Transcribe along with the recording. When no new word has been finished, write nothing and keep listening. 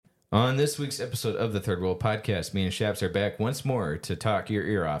On this week's episode of the Third World Podcast, me and Shaps are back once more to talk your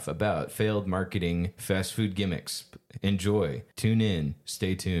ear off about failed marketing fast food gimmicks. Enjoy, tune in,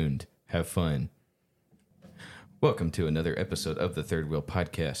 stay tuned, have fun. Welcome to another episode of the Third Wheel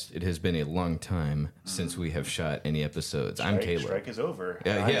Podcast. It has been a long time since we have shot any episodes. I'm Caleb. Strike is over.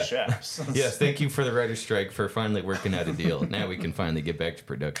 I'm Shaps. Yes, thank you for the writer's strike for finally working out a deal. Now we can finally get back to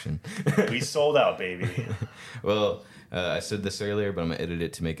production. We sold out, baby. Well, I said this earlier, but I'm going to edit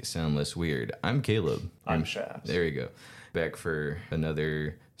it to make it sound less weird. I'm Caleb. I'm Shaps. There you go. Back for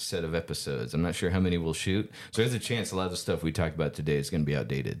another set of episodes. I'm not sure how many we'll shoot. So there's a chance a lot of the stuff we talked about today is going to be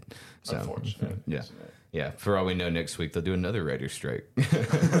outdated. So, unfortunate. Yeah. Yeah, for all we know, next week they'll do another writer's strike.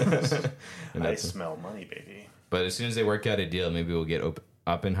 I smell money, baby. But as soon as they work out a deal, maybe we'll get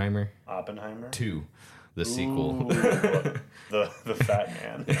Oppenheimer 2, the sequel. the fat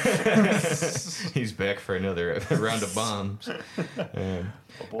man. He's back for another round of bombs. Oh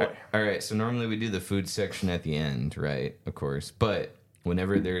boy. All right, so normally we do the food section at the end, right? Of course. But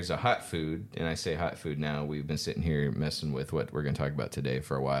whenever there's a hot food, and I say hot food now, we've been sitting here messing with what we're going to talk about today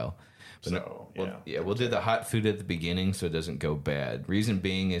for a while. But we'll do the hot food at the beginning so it doesn't go bad. Reason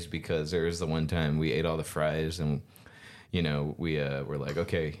being is because there was the one time we ate all the fries and, we were like,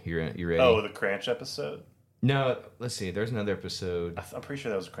 okay, you ready? Oh, the Cranch episode? No, let's see. There's another episode. I'm pretty sure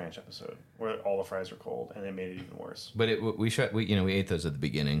that was a Cranch episode where all the fries were cold and it made it even worse. But we ate those at the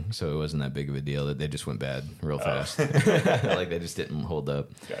beginning, so it wasn't that big of a deal. They just went bad real fast. Like they just didn't hold up.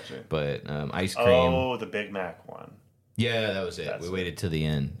 Gotcha. But ice cream. Oh, the Big Mac one. Yeah, that was it. We waited till the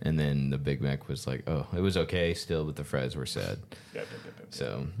end, and then the Big Mac was like, oh, it was okay still, but the fries were sad. Yep.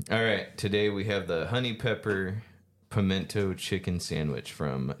 So, all right, today we have the honey pepper pimento chicken sandwich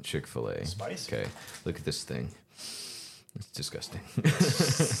from Chick-fil-A. Spicy. Okay, look at this thing. It's disgusting.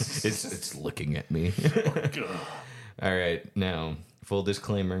 It's looking at me. All right, now, full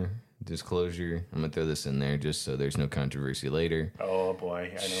disclosure, I'm going to throw this in there just so there's no controversy later. Oh, boy,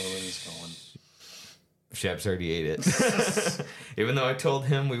 I know where he's going. Shaps already ate it. Even though I told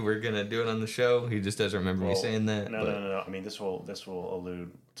him we were going to do it on the show, he just doesn't remember me saying that. No. I mean, this will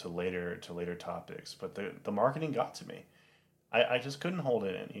allude to later topics, but the marketing got to me. I just couldn't hold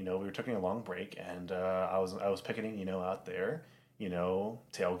it in. We were taking a long break, and I was picketing, out there,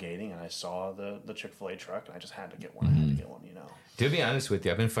 tailgating, and I saw the Chick-fil-A truck, and I just had to get one. I had to get one. To be honest with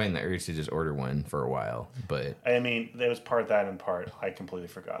you, I've been fighting the urge to just order one for a while, but I mean, there was part that and part I completely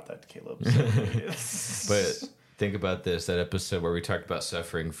forgot that Caleb. But think about this: that episode where we talked about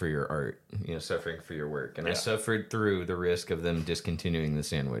suffering for your art, suffering for your work, and I suffered through the risk of them discontinuing the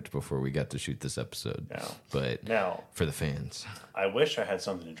sandwich before we got to shoot this episode. But for the fans, I wish I had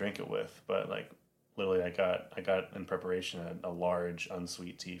something to drink it with, but literally, I got in preparation a large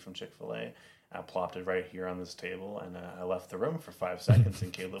unsweet tea from Chick-fil-A. I plopped it right here on this table, and I left the room for 5 seconds,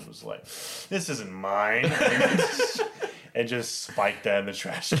 and Caleb was like, "This isn't mine," and just spiked that in the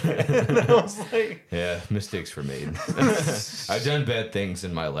trash can. And I was like, "Yeah, mistakes were made. I've done bad things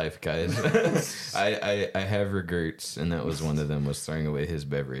in my life, guys. I have regrets, and that was one of them, was throwing away his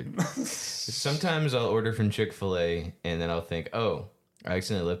beverage. Sometimes I'll order from Chick-fil-A, and then I'll think, oh, I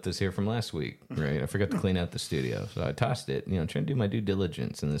accidentally left this here from last week, right? I forgot to clean out the studio, so I tossed it, trying to do my due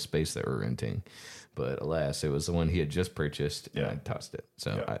diligence in the space that we're renting. But alas, it was the one he had just purchased, and I tossed it.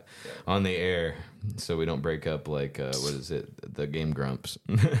 So on the air, so we don't break up like, what is it, the Game Grumps.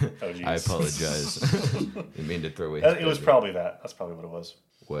 I apologize. Didn't mean to throw away his It was probably that. That's probably what it was.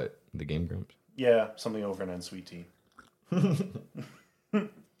 What? The Game Grumps? Yeah, something over an unsweet tea.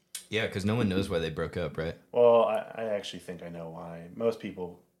 Yeah, because no one knows why they broke up, right? Well, I actually think I know why. Most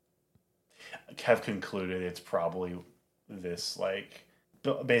people have concluded it's probably this,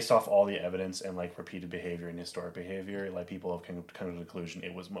 based off all the evidence and, repeated behavior and historic behavior, people have come to the conclusion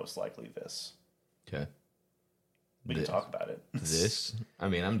it was most likely this. Okay. We can talk about it. This? I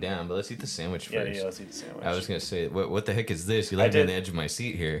mean, I'm down, but let's eat the sandwich first. Yeah, let's eat the sandwich. I was going to say, what the heck is this? You left me on the edge of my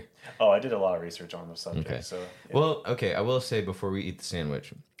seat here. Oh, I did a lot of research on the subject. Okay. So, yeah. Well, okay, I will say before we eat the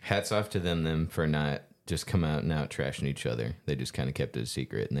sandwich, hats off to them for not just come out and out trashing each other. They just kind of kept it a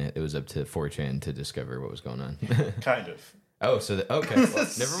secret, and it was up to 4chan to discover what was going on. Kind of. Oh, so okay. Well,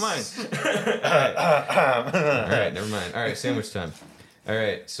 never mind. All right, never mind. All right, sandwich time. All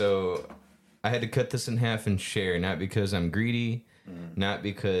right, so I had to cut this in half and share, not because I'm greedy, not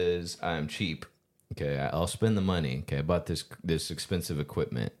because I'm cheap. Okay, I'll spend the money. Okay, I bought this expensive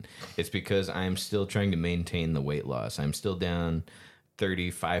equipment. It's because I'm still trying to maintain the weight loss. I'm still down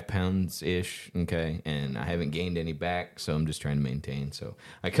 35 pounds-ish, okay? And I haven't gained any back, so I'm just trying to maintain. So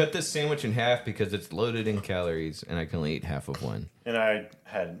I cut this sandwich in half because it's loaded in calories, and I can only eat half of one. And I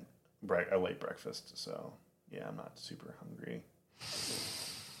had a late breakfast, so yeah, I'm not super hungry.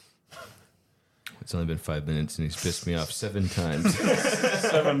 It's only been 5 minutes, and he's pissed me off 7 times.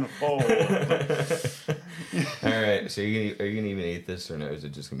 Sevenfold. All right, so are you gonna even eat this, or no? Is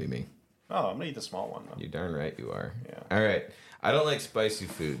it just gonna be me? Oh, I'm gonna eat the small one though. You darn right you are. Yeah. All right. I don't like spicy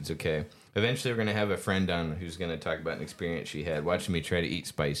foods. Okay. Eventually, we're gonna have a friend on who's gonna talk about an experience she had watching me try to eat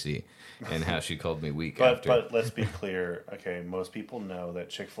spicy, and how she called me weak after. But let's be clear. Okay, most people know that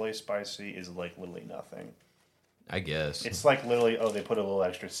Chick-fil-A spicy is like literally nothing. I guess It's like literally, they put a little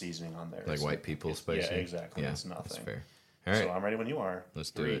extra seasoning on there. like It's white people spicy. Yeah, exactly. Yeah, It's nothing. that's fair. All right, So I'm ready when you are.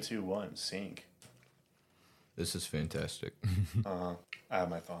 Let's do 3, it. 2, 1, sync. This is fantastic. I have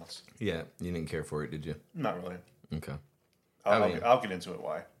my thoughts. Yeah, you didn't care for it, did you? Not really. Okay. I'll get into it.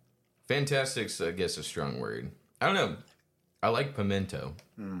 Why? Fantastic's, I guess, a strong word. I don't know. I like pimento,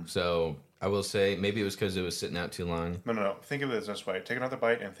 so I will say maybe it was because it was sitting out too long. No. Think of it this way. Take another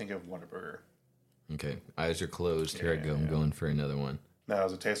bite and think of Whataburger. Okay, eyes are closed. Here I go. I'm Yeah. going for another one. Now,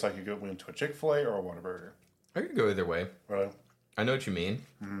 does it taste like you went to a Chick-fil-A or a Whataburger? I could go either way. Really? I know what you mean.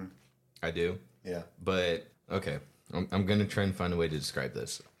 Mm-hmm. I do. Yeah. But, okay. I'm going to try and find a way to describe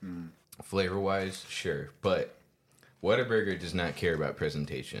this. Flavor-wise, sure. But Whataburger does not care about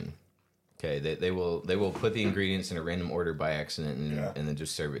presentation. Okay, they will put the ingredients in a random order by accident and then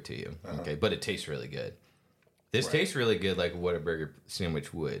just serve it to you. Okay, but it tastes really good. This tastes really good like a Whataburger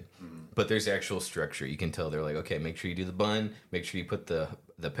sandwich would. But there's actual structure. You can tell they're like, okay, make sure you do the bun, make sure you put the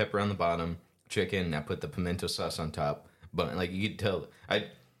pepper on the bottom, chicken, now put the pimento sauce on top. But like you could tell,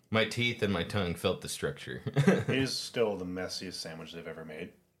 my teeth and my tongue felt the structure. It is still the messiest sandwich they've ever made.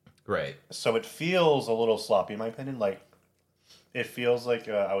 Right. So it feels a little sloppy, in my opinion. Like, it feels like,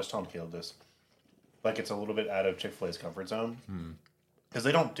 I was telling Caleb this, like it's a little bit out of Chick-fil-A's comfort zone. Because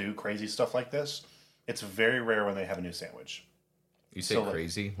they don't do crazy stuff like this. It's very rare when they have a new sandwich. You say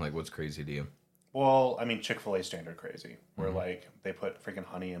crazy? Like, what's crazy to you? Well, I mean, Chick-fil-A standard crazy, where like they put freaking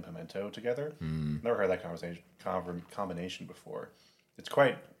honey and pimento together. Never heard that combination before. It's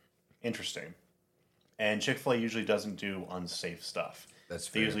quite interesting. And Chick-fil-A usually doesn't do unsafe stuff. That's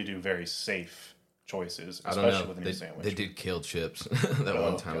fair. They usually do very safe choices, I don't know. especially with a new sandwich. They did kale chips that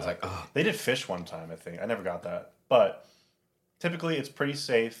one time. I was like, oh. They did fish one time, I think. I never got that. But typically, it's pretty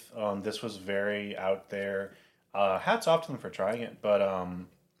safe. This was very out there. Hats off to them for trying it, but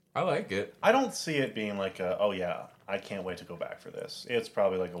I like it. I don't see it being like I can't wait to go back for this. It's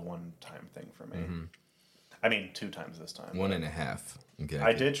probably like a one-time thing for me. I mean, 2 times this time. 1.5. Okay.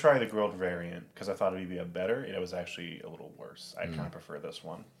 I did try the grilled variant because I thought it would be a better. It was actually a little worse. I kind of prefer this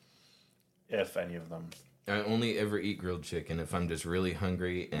one, if any of them. I only ever eat grilled chicken if I'm just really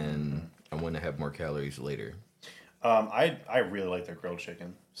hungry and I want to have more calories later. I really like their grilled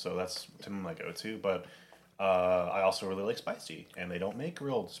chicken, so that's to me my go-to. But I also really like spicy, and they don't make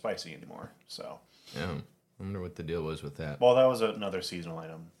grilled spicy anymore. So, Yeah. I wonder what the deal was with that. well, that was another seasonal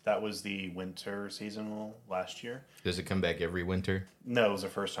item. That was the winter seasonal last year. Does it come back every winter? No, it was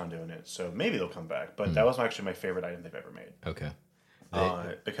their first time doing it, so maybe they'll come back. But that was actually my favorite item they've ever made. Okay.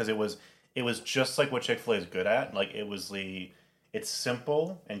 Because it was just like what Chick-fil-A is good at. Like it's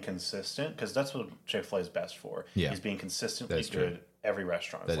simple and consistent because that's what Chick-fil-A is best for. Yeah. Is being consistently That's good. true. Every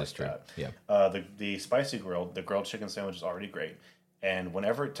restaurant is That like is true. that. Yeah. The spicy the grilled chicken sandwich is already great. And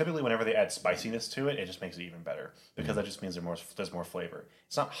typically whenever they add spiciness to it, it just makes it even better because that just means there's more flavor.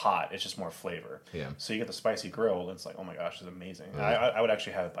 It's not hot; it's just more flavor. Yeah. So you get the spicy grilled, and it's like, oh my gosh, it's amazing. I would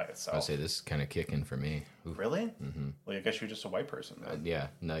actually have it by itself. I'll say this is kind of kicking for me. Oof. Really? Mm-hmm. Well, I guess you're just a white person. Then. Yeah.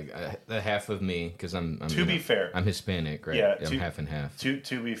 No, the half of me, because I'm To be fair, I'm Hispanic, right? Yeah, I'm half and half.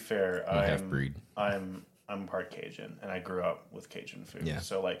 To be fair, I'm a half-breed. I'm part Cajun, and I grew up with Cajun food. Yeah.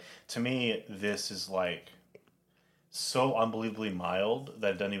 So like to me, this is like so unbelievably mild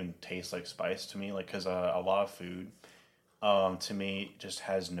that it doesn't even taste like spice to me. Like because a lot of food, to me, just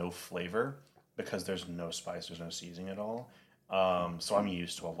has no flavor because there's no spice, there's no seasoning at all. So I'm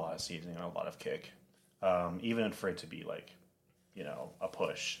used to a lot of seasoning and a lot of kick, even for it to be like, a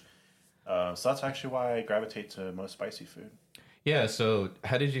push. So that's actually why I gravitate to most spicy food. Yeah, so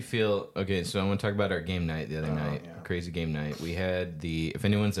how did you feel? Okay, so I want to talk about our game night the other night. Yeah. Crazy game night. We had if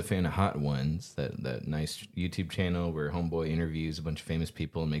anyone's a fan of Hot Ones, that nice YouTube channel where Homeboy interviews a bunch of famous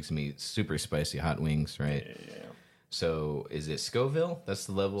people and makes them eat super spicy hot wings, right? Yeah. So is it Scoville? That's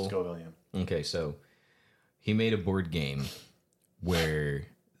the level? Scoville, yeah. Okay, so he made a board game where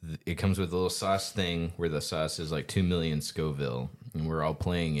it comes with a little sauce thing where the sauce is like 2 million Scoville, and we're all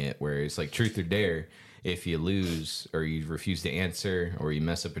playing it where it's like truth or dare. If you lose or you refuse to answer or you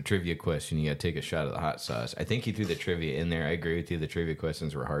mess up a trivia question, you got to take a shot of the hot sauce. I think he threw the trivia in there. I agree with you. The trivia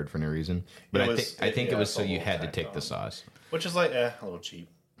questions were hard for no reason. But I think it was so you had to take the sauce. Which is like, a little cheap.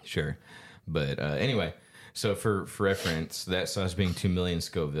 Sure. But anyway, So for reference, that sauce being 2 million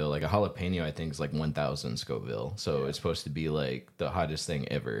Scoville, like a jalapeno, I think is like 1,000 Scoville. So it's supposed to be like the hottest thing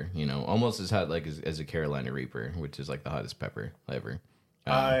ever. You know, almost as hot like as a Carolina Reaper, which is like the hottest pepper ever.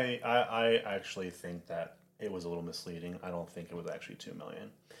 I actually think that it was a little misleading. I don't think it was actually 2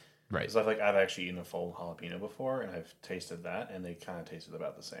 million. Right. Because I've actually eaten a full jalapeno before, and I've tasted that, and they kind of tasted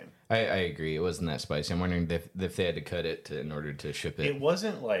about the same. I agree. It wasn't that spicy. I'm wondering if they had to cut it in order to ship it. It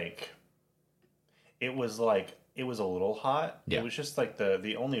wasn't like. It was a little hot. Yeah. It was just like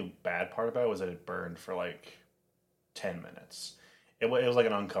the only bad part about it was that it burned for like 10 minutes. It was like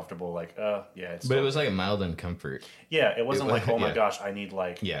an uncomfortable it's. But it was like a mild uncomfort. Yeah, it wasn't like, oh my yeah. gosh, I need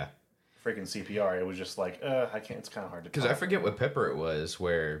yeah. freaking CPR. It was just like, I can't. It's kind of hard to. Because I forget what pepper it was.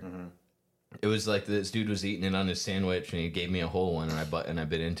 Where it was like this dude was eating it on his sandwich, and he gave me a whole one, and I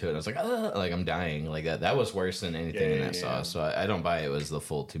bit into it. And I was like, like I'm dying. Like that was worse than anything in that sauce. So I don't buy it was the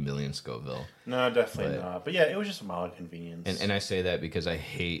full 2 million Scoville. No, definitely not. But yeah, it was just a mild convenience. And I say that because I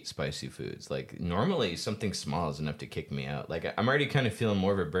hate spicy foods. Like normally something small is enough to kick me out. Like I'm already kind of feeling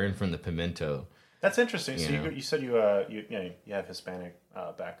more of a burn from the pimento. That's interesting. So you said you have Hispanic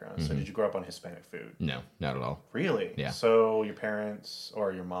background. So did you grow up on Hispanic food? No, not at all. Really? Yeah. So your parents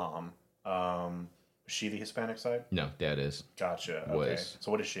or your mom, was she the Hispanic side? No, dad is. Gotcha. Okay. Was. So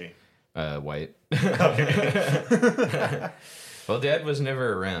what is she? White. Okay. Well, dad was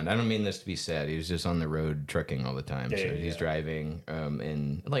never around. I don't mean this to be sad. He was just on the road trucking all the time. He's driving,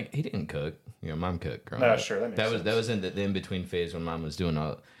 and like he didn't cook. You know, mom cooked. Growing up. Sure, that makes sense. That was in the in between phase when mom was doing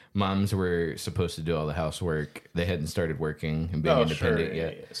all. Moms were supposed to do all the housework. They hadn't started working and being independent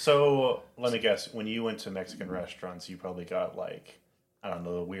yet. Yeah. So let me guess. When you went to Mexican restaurants, you probably got like, I don't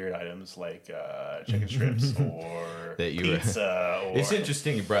know, the weird items like chicken strips or pizza. Or... It's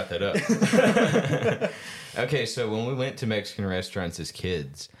interesting you brought that up. Okay, so when we went to Mexican restaurants as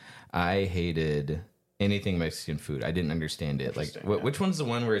kids, I hated anything Mexican food. I didn't understand it. Like, which one's the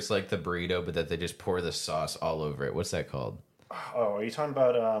one where it's like the burrito, but that they just pour the sauce all over it? What's that called? Oh, are you talking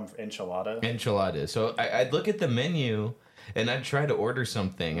about enchilada? Enchilada. So I'd look at the menu and I'd try to order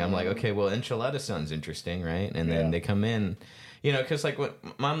something. I'm like, okay, well, enchilada sounds interesting, right? And then they come in, you know, because like what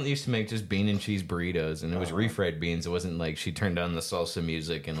mom used to make just bean and cheese burritos, and it was refried beans. It wasn't like she turned on the salsa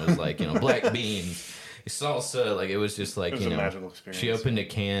music and was like, you know, black beans. Salsa, like it was just like, a magical experience. She opened a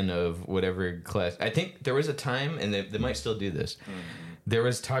can of whatever class. I think there was a time, and they might still do this. There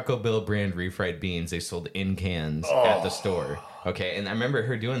was Taco Bell brand refried beans they sold in cans at the store. Okay, and I remember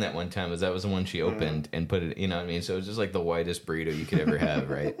her doing that one time. That was the one she opened and put it. You know what I mean? So it was just like the whitest burrito you could ever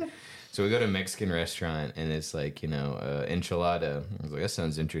have, right? So we go to a Mexican restaurant, and it's like, you know, enchilada. I was like, that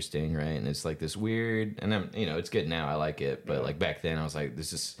sounds interesting, right? And it's like this weird, and I'm, you know, it's good now. I like it, but like back then, I was like,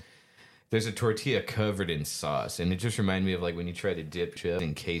 there's a tortilla covered in sauce, and it just reminded me of like when you try to dip chip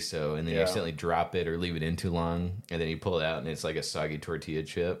in queso, and then you accidentally drop it or leave it in too long, and then you pull it out, and it's like a soggy tortilla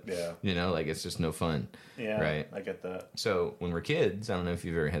chip. Yeah. You know, like it's just no fun. Yeah. Right. I get that. So when we're kids, I don't know if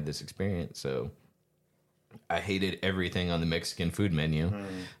you've ever had this experience. So I hated everything on the Mexican food menu.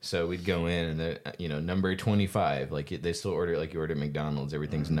 So we'd go in, and you know, number 25, like they still order it like you order at McDonald's.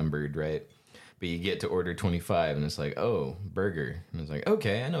 Everything's numbered, right? But you get to order 25, and it's like, oh, burger. And it's like,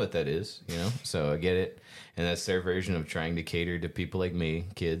 okay, I know what that is, you know? So I get it. And that's their version of trying to cater to people like me,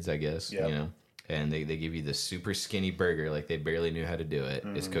 kids, I guess, you know? And they give you this super skinny burger, like they barely knew how to do it.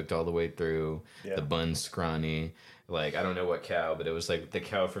 It's cooked all the way through. The bun's scrawny. Like, I don't know what cow, but it was like the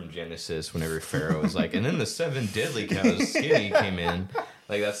cow from Genesis whenever Pharaoh was like, and then the 7 deadly cows, skinny, came in.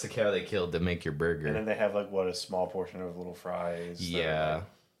 Like, that's the cow they killed to make your burger. And then they have, like, a small portion of little fries. Yeah. Like...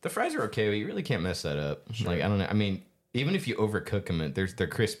 The fries are okay, but you really can't mess that up. Sure. Like, I don't know. I mean, even if you overcook them, they're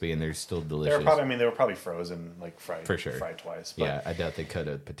crispy and they're still delicious. They were probably frozen, like fried, for sure, fried twice. But... Yeah, I doubt they cut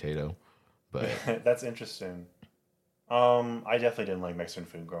a potato. But that's interesting. I definitely didn't like Mexican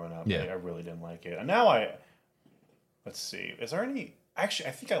food growing up. Yeah, I really didn't like it. And now let's see. Is there any? Actually,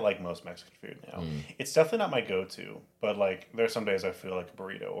 I think I like most Mexican food now. It's definitely not my go-to, but like there's some days I feel like a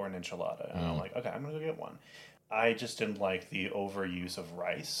burrito or an enchilada, and I'm like, okay, I'm gonna go get one. I just didn't like the overuse of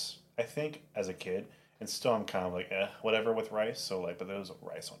rice, I think, as a kid. And still I'm kind of like, whatever with rice. So like, but there was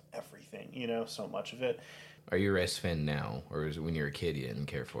rice on everything, you know, so much of it. Are you a rice fan now? Or is it when you were a kid you didn't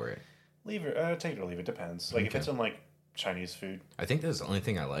care for it? Take it or leave it, depends. Like if it's in like Chinese food. I think that's the only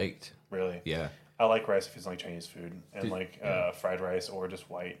thing I liked. Really? Yeah. I like rice if it's like Chinese food and fried rice or just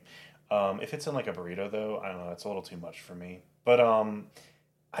white. If it's in like a burrito though, I don't know, it's a little too much for me. But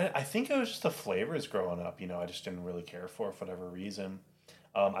I think it was just the flavors growing up. You know, I just didn't really care for whatever reason.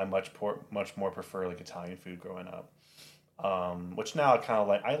 I much more prefer like Italian food growing up. Which now I kind of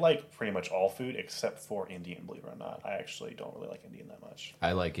like. I like pretty much all food except for Indian, believe it or not. I actually don't really like Indian that much.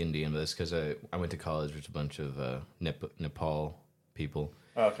 I like Indian, but that's because I went to college with a bunch of Nepal people.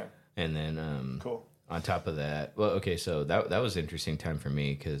 Oh, okay. And then Cool. on top of that, well, okay, so that was an interesting time for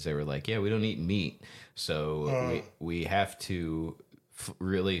me because they were like, yeah, we don't eat meat, so we have to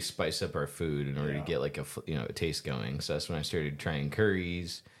really spice up our food in order to get like a taste going. So that's when I started trying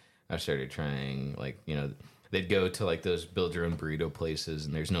curries. I started trying they'd go to like those build your own burrito places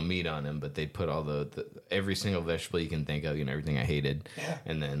and there's no meat on them, but they'd put all the every single vegetable you can think of, everything I hated. Yeah.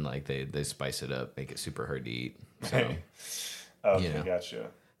 And then like they spice it up, make it super hard to eat. So Okay, gotcha.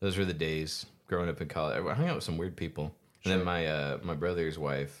 those were the days growing up in college. I hung out with some weird people. And then my brother's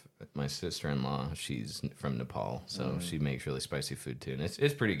wife, my sister-in-law, she's from Nepal, so she makes really spicy food too, and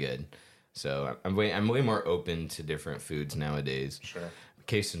it's pretty good. So I'm way more open to different foods nowadays. Sure.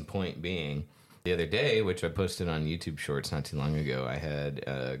 Case in point being, the other day, which I posted on YouTube Shorts not too long ago, I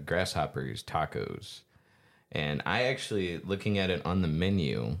had grasshoppers tacos, and I actually looking at it on the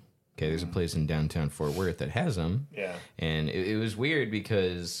menu. Okay, there's a place in downtown Fort Worth that has them. Yeah. And it was weird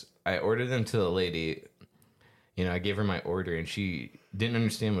because I ordered them to the lady. I gave her my order and she didn't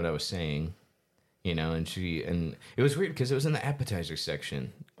understand what I was saying. And it was weird because it was in the appetizer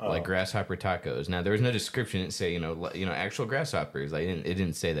section, like grasshopper tacos. Now there was no description. It didn't say actual grasshoppers. It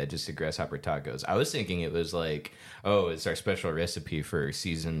didn't say that. Just said grasshopper tacos. I was thinking it was like, oh, it's our special recipe for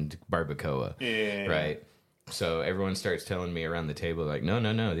seasoned barbacoa, right? So everyone starts telling me around the table like,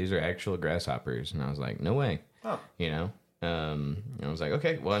 no, these are actual grasshoppers, and I was like, no way, And I was like,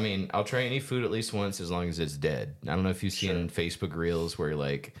 okay, well, I mean, I'll try any food at least once as long as it's dead. I don't know if you've seen Facebook reels where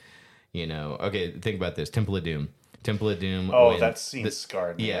like. Okay, think about this. Temple of Doom. Oh, that scene's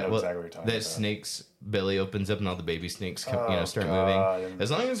scarred. Yeah, I know exactly what you're talking about. snake's belly opens up and all the baby snakes come, start moving.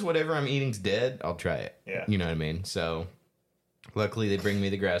 As long as whatever I'm eating's dead, I'll try it. Yeah. You know what I mean? So, luckily they bring me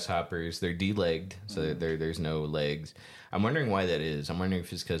the grasshoppers. They're de-legged, so there's no legs. I'm wondering why that is. I'm wondering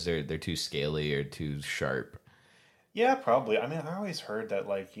if it's because they're too scaly or too sharp. Yeah, probably. I mean, I always heard that,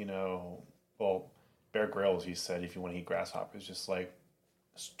 Bear Grylls, he said if you want to eat grasshoppers, just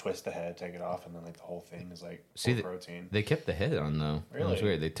twist the head, take it off, and then the whole thing is full protein. They kept the head on though. Really? It was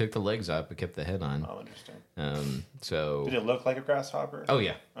weird. They took the legs off but kept the head on. Oh, interesting. So did it look like a grasshopper? Oh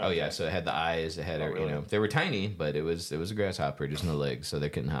yeah. Okay. Oh yeah. So it had the eyes. It had really? they were tiny, but it was a grasshopper, just no legs, so they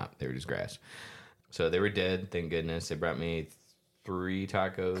couldn't hop. They were just grass. So they were dead. Thank goodness. They brought me 3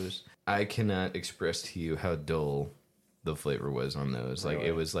 tacos. I cannot express to you how dull the flavor was on those. Really?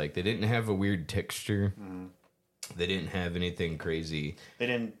 It was they didn't have a weird texture. Mm. They didn't have anything crazy. They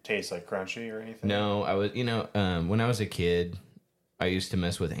didn't taste crunchy or anything? No, I was, when I was a kid, I used to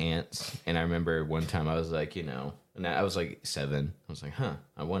mess with ants. And I remember one time I was and I was 7. I was like,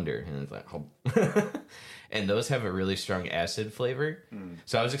 I wonder. And it's oh. And those have a really strong acid flavor. Mm.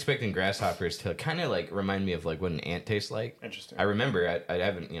 So I was expecting grasshoppers to kind of remind me of what an ant tastes like. Interesting. I remember, I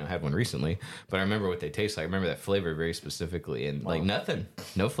haven't, had one recently, but I remember what they taste like. I remember that flavor very specifically. And nothing,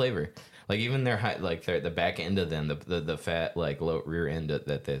 no flavor. Even their the back end of them, the fat low rear end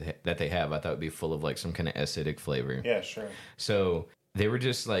that they have, I thought would be full of some kind of acidic flavor. Yeah, sure. So they were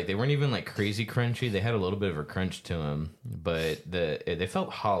just they weren't even crazy crunchy. They had a little bit of a crunch to them, but they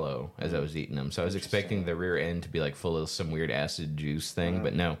felt hollow as I was eating them. So I was expecting the rear end to be full of some weird acid juice thing,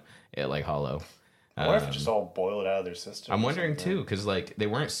 but no, it hollow. I wonder if it just all boiled out of their system. I'm wondering too, because they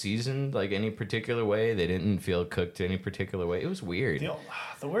weren't seasoned any particular way. They didn't feel cooked any particular way. It was weird.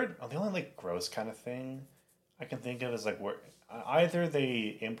 The only gross kind of thing I can think of is where either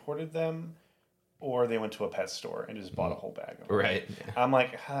they imported them or they went to a pet store and just bought a whole bag of them. Right. I'm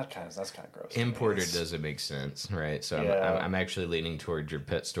that's kind of gross. Imported doesn't make sense, right? So I'm actually leaning toward your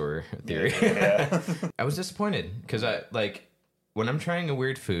pet store theory. Yeah. I was disappointed because when I'm trying a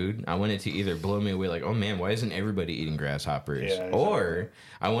weird food, I want it to either blow me away, oh man, why isn't everybody eating grasshoppers? Yeah, exactly. Or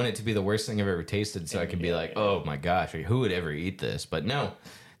I want it to be the worst thing I've ever tasted, so I can be oh my gosh, who would ever eat this? But no,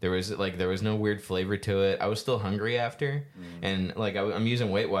 there was no weird flavor to it. I was still hungry after, and I'm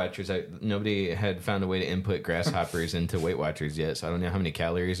using Weight Watchers. Nobody had found a way to input grasshoppers into Weight Watchers yet, so I don't know how many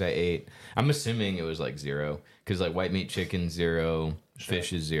calories I ate. I'm assuming it was 0, because white meat chicken 0,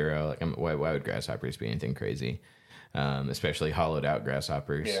 fish is 0. Why would grasshoppers be anything crazy? Especially hollowed out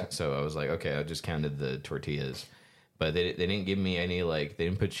grasshoppers. Yeah. So I was okay, I just counted the tortillas, but they didn't give me any they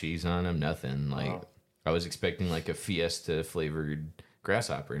didn't put cheese on them, nothing. I was expecting a Fiesta flavored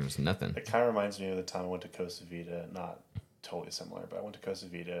grasshopper, and it was nothing. It kind of reminds me of the time I went to Costa Vida. Not totally similar, but I went to Costa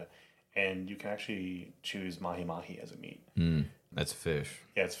Vida, and you can actually choose mahi-mahi as a meat. That's fish.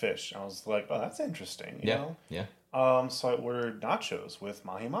 Yeah, it's fish. I was like, oh, that's interesting. You know? Yeah. So I ordered nachos with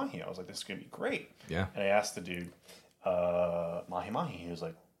mahi-mahi. I was like, this is going to be great. Yeah. And I asked the dude, mahi mahi. He was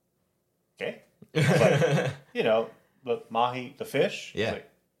like, okay. I was like, the mahi, the fish. Yeah. He's like,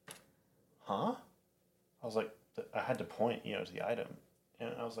 huh? I was like, I had to point, to the item.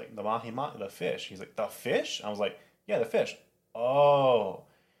 And I was like, the mahi mahi, the fish. He's like, the fish? I was like, yeah, the fish. Oh,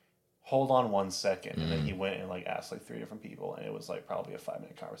 hold on 1 second. And then he went and like asked like 3 different people, and it was like probably a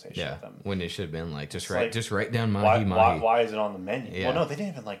 5-minute conversation with them. When it should have been like, just It's write down mahi mahi. Why is it on the menu? Yeah. Well, no, they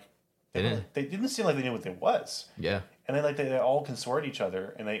didn't even like. They didn't seem like they knew what it was. Yeah. And then like they all consorted each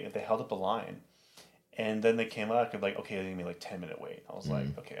other, and they held up a line. And then they came out and like, okay, they gave me like 10-minute wait. I was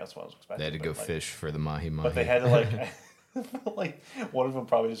like, okay, that's what I was expecting. They had to go fish for the mahi mahi. But they had to like, like one of them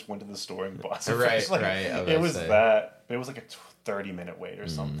probably just went to the store and bought some fish. Like, it was that. But it was like a 30-minute wait or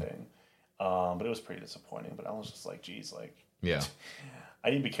something. But it was pretty disappointing. But I was just like, geez, like, yeah. I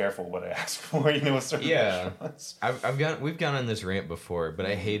need to be careful what I ask for, with certain restaurants. We've gone on this rant before, but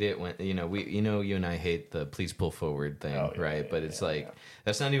I hate it when you and I hate the please pull forward thing, right? But it's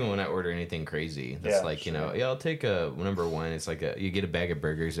that's not even when I order anything crazy. That's I'll take a number one. It's like you get a bag of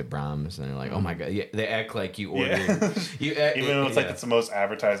burgers at Brahms, and they're like, oh my god, they act like you ordered. Even though it's like it's the most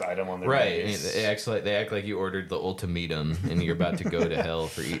advertised item on their menus. They act like you ordered the ultimatum, and you're about to go to hell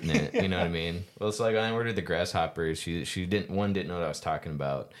for eating it. You know what I mean? Well, it's like I ordered the grasshoppers. She didn't know what I was talking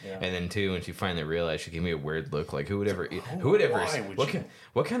about, and then 2, when she finally realized, she gave me a weird look, like who would ever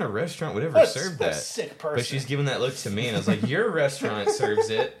what kind of restaurant would ever serve that? Sick person. But she's giving that look to me, and I was like, your restaurant serves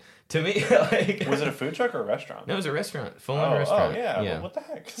it to me. Like, was it a food truck or a restaurant? No, it was a restaurant, full-on restaurant. Oh yeah. Well, what the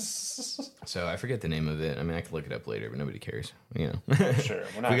heck? So I forget the name of it. I mean, I could look it up later, but nobody cares. Sure.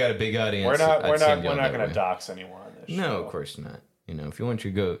 We got a big audience. We're not going to dox anyone on this show. No, of course not. If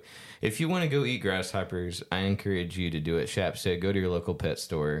you want to go eat grasshoppers, I encourage you to do it. Shap said, go to your local pet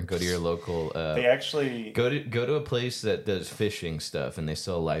store. Go to your local. They actually go to a place that does fishing stuff, and they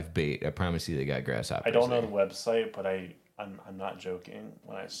sell live bait. I promise you, they got grasshoppers. I don't know the website, but I'm not joking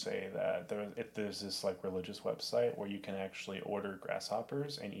when I say that there's this like religious website where you can actually order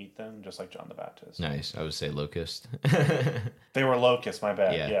grasshoppers and eat them just like John the Baptist. Nice. I would say locust. They were locusts, my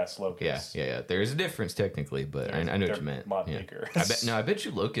bad. Yeah. Yes, locusts. Yeah. There is a difference technically, but I know what you meant. A lot bigger. I bet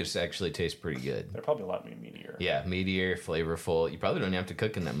you locusts actually taste pretty good. They're probably a lot meatier. Yeah, meatier, flavorful. You probably don't have to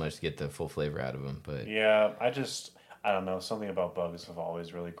cook them that much to get the full flavor out of them, but yeah, I don't know. Something about bugs have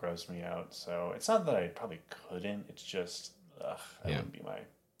always really grossed me out. So it's not that I probably couldn't. It's just, wouldn't be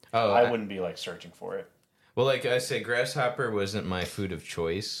I wouldn't be like searching for it. Well, like I say, grasshopper wasn't my food of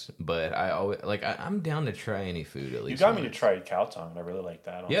choice, but I'm down to try any food at least. You got me to try cow tongue, and I really liked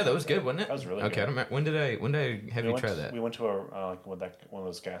that. Yeah, that was good, wasn't it? That was really good. Okay, when did I have you try that? We went to one of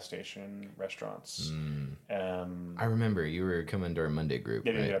those gas station restaurants. I remember you were coming to our Monday group.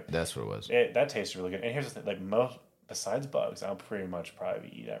 Yeah, right? yeah. That's what it was. That tasted really good. And here's the thing: like besides bugs, I'll pretty much probably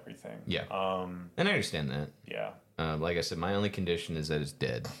eat everything. Yeah. And I understand that. Yeah. Like I said, my only condition is that it's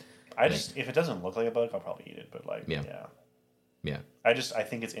dead. If it doesn't look like a bug, I'll probably eat it. But yeah. I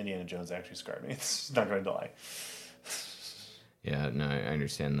think it's Indiana Jones that actually scarred me. It's not going to lie. Yeah, no, I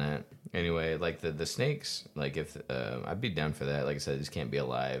understand that. Anyway, like the snakes, like if I'd be down for that. Like I said, these can't be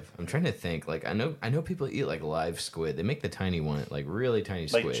alive. I'm trying to think. Like I know people eat like live squid. They make the tiny one, like really tiny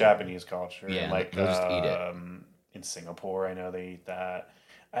squid. Like Japanese culture. Yeah, like they'll just eat it. In Singapore, I know they eat that.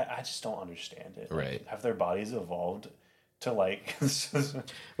 I just don't understand it. Right. Like, have their bodies evolved to like...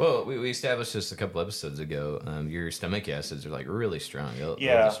 Well, we established this a couple episodes ago. Your stomach acids are like really strong. They'll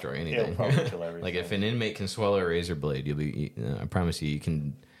destroy anything. It'll probably kill everything. Like if an inmate can swallow a razor blade, I promise you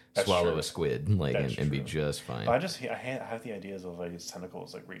can swallow a squid and be just fine. But I have the ideas of like its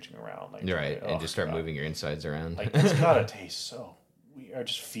tentacles like reaching around. Like, right, and just start moving your insides around. Like it's gotta taste so weird. Or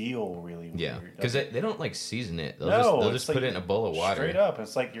just feel really weird. Because they don't like season it. They'll just put it in a bowl of water. Straight up.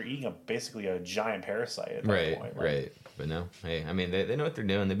 It's like you're eating basically a giant parasite at that point. Like, right. But no, hey, I mean, they know what they're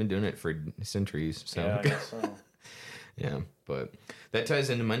doing. They've been doing it for centuries. So. Yeah, I guess so. Yeah, but that ties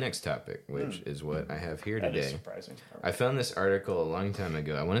into my next topic, which is what I have here today. That is surprising. I found this article a long time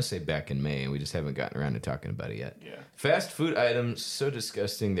ago. I want to say back in May, and we just haven't gotten around to talking about it yet. Yeah. Fast food items so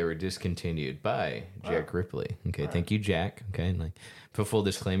disgusting they were discontinued by Jack Ripley. Okay, thank you, Jack. Okay, like for full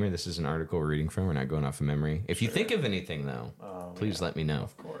disclaimer, this is an article we're reading from. We're not going off of memory. If you think of anything, though, please let me know.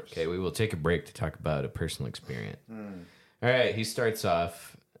 Of course. Okay, we will take a break to talk about a personal experience. All right, he starts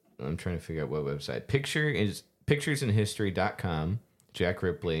off. I'm trying to figure out what website. Picturesinhistory.com. Jack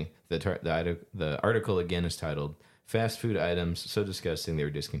Ripley. The article again is titled "Fast Food Items So Disgusting They Were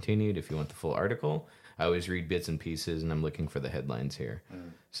Discontinued." If you want the full article, I always read bits and pieces, and I'm looking for the headlines here.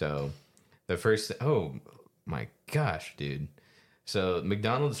 So the first, oh my gosh, dude! So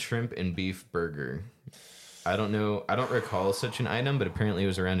McDonald's shrimp and beef burger. I don't know. I don't recall such an item, but apparently it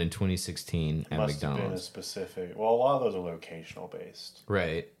was around in 2016 at Must have been a McDonald's. specific. Well, a lot of those are locational based.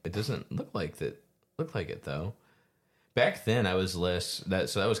 Right. It doesn't look like that. Look like it though. Back then, I was less that.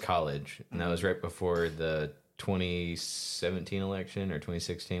 So that was college, and that was right before the 2017 election or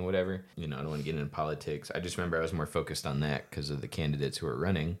 2016, whatever. You know, I don't want to get into politics. I just remember I was more focused on that because of the candidates who were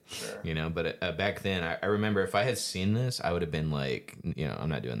running. Sure. You know, but back then, I remember if I had seen this, I would have been like, you know, I'm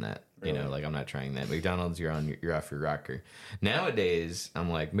not doing that. Really? You know, like I'm not trying that. McDonald's, you're off your rocker. Nowadays,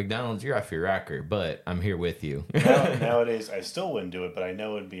 I'm like, McDonald's, you're off your rocker, but I'm here with you. Nowadays, I still wouldn't do it, but I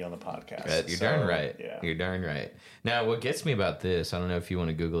know it'd be on the podcast. You're darn right. Yeah. You're darn right. Now, what gets me about this, I don't know if you want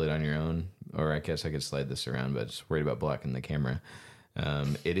to Google it on your own, or I guess I could slide this around, but just worried about blocking the camera.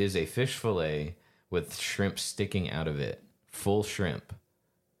 It is a fish fillet with shrimp sticking out of it. Full shrimp.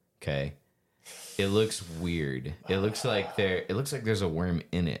 Okay. It looks weird. It looks like there's a worm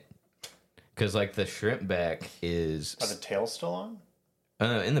in it. Because, like, the shrimp back is... Are the tails still on?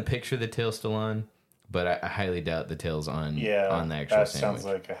 In the picture, the tail's still on, but I highly doubt the tail's on the actual that sandwich. sounds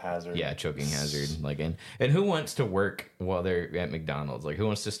like a hazard. Yeah, choking hazard. Like, and who wants to work while they're at McDonald's? Like, who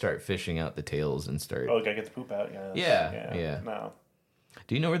wants to start fishing out the tails and start... Oh, gotta get the poop out? Yeah. No.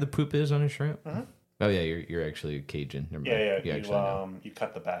 Do you know where the poop is on a shrimp? Mm-hmm. Oh, yeah, you're actually Cajun. Never mind. Yeah. You actually know. You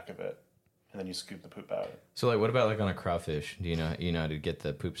cut the back of it, and then you scoop the poop out. So, like, what about, like, on a crawfish? Do you know how to get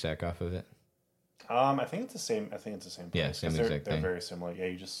the poop sack off of it? I think it's the same. Thing. Yeah, same exact thing. They're very similar. Yeah,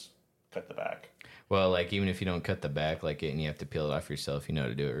 you just cut the back. Well, like, even if you don't cut the back, like, and you have to peel it off yourself, you know how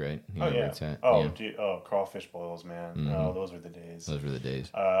to do it, right? You know Oh, where yeah. it's at. Oh, Yeah. Crawfish boils, man. Mhm. Oh, those were the days. Those were the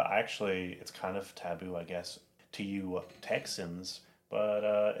days. Actually, it's kind of taboo, I guess, to you Texans, but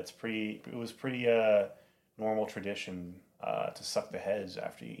it was pretty normal tradition to suck the heads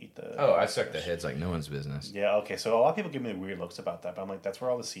after you eat the... Oh, I suck the heads like no one's business. Yeah, okay, so a lot of people give me weird looks about that, but I'm like, that's where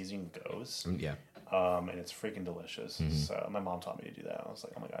all the seasoning goes. Yeah. And it's freaking delicious. Mm-hmm. So my mom taught me to do that. I was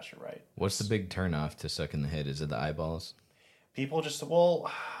like, oh my gosh, you're right. What's the big turnoff to sucking the head? Is it the eyeballs? People just,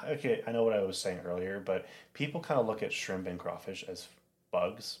 okay, I know what I was saying earlier, but people kind of look at shrimp and crawfish as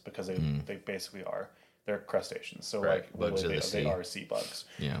bugs because they basically are. They're crustaceans, so Right, like bugs of the they sea. are sea bugs.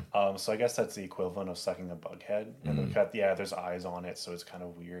 Yeah. So I guess that's the equivalent of sucking a bug head. And there's eyes on it, so it's kind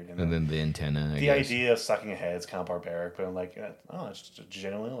of weird. And then the antenna. The idea of sucking a head is kind of barbaric, but I'm like, it's just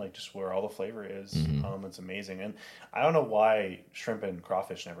genuinely like just where all the flavor is. It's amazing, and I don't know why shrimp and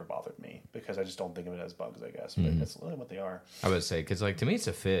crawfish never bothered me because I just don't think of it as bugs. I guess, but that's really what they are. I would say, because like to me, it's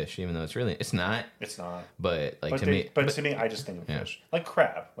a fish, even though it's not. It's not. But like to me, I just think of fish like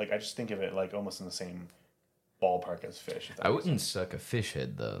crab. Like I just think of it like almost in the same ballpark as fish. I wouldn't suck a fish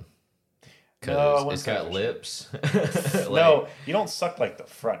head though, No, because it's got lips. No, you don't suck like the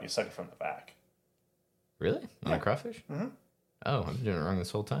front. You suck it from the back. Really? On a crawfish? Mm-hmm. Oh, I've been doing it wrong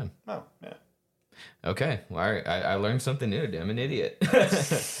this whole time. Oh, yeah. Okay, well, all right. I learned something new. I'm an idiot. I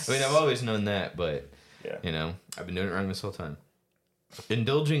mean, I've always known that, but Yeah. you know, I've been doing it wrong this whole time.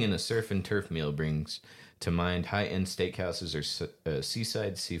 Indulging in a surf and turf meal brings to mind high-end steakhouses or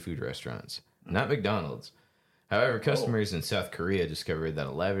seaside seafood restaurants, not McDonald's. However, customers in South Korea discovered that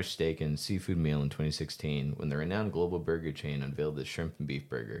a lavish steak and seafood meal in 2016 when the renowned global burger chain unveiled the shrimp and beef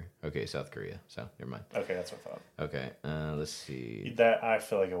burger. Okay, South Korea. So, never mind. Okay, that's what I thought. Okay, let's see. That I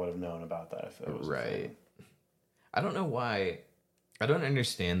feel like I would have known about that if it was a Right. thing. I don't know why. I don't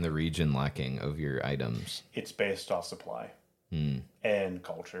understand the region locking of your items. It's based off supply Hmm. and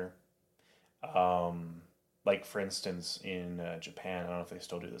culture. Like for instance, in Japan, I don't know if they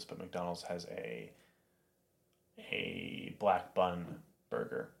still do this, but McDonald's has a black bun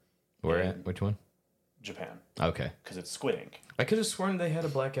burger. Where in at? Which one? Japan, Okay. because it's squid ink. I could have sworn they had a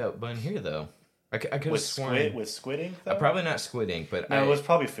blackout bun here, though. I could have sworn. With squid ink, though? Probably not squid ink, but No, it was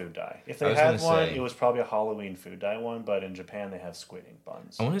probably food dye. If I they was had gonna one, say- it was probably a Halloween food dye one, but in Japan they have squid ink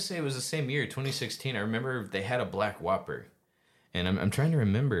buns. I want to say it was the same year, 2016. I remember they had a black Whopper, and I'm trying to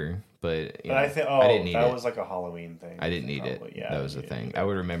remember, but But I think I didn't eat that it. was like a Halloween thing. I didn't eat probably. it. Yeah, that was the thing. I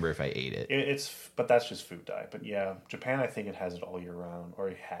would remember if I ate it. But that's just food dye. But yeah, Japan, I think it has it all year round, or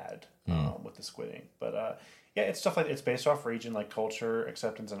it had with the squid ink. But yeah, it's stuff like it's based off region, like culture,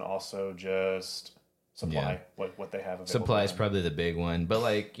 acceptance, and also just supply. Yeah. What they have available. Supply is probably the big one, but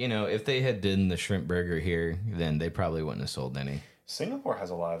like if they had done the shrimp burger here, then they probably wouldn't have sold any. Singapore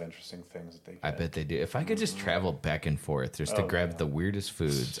has a lot of interesting things that they. I bet they do. If I could just travel back and forth just to grab the weirdest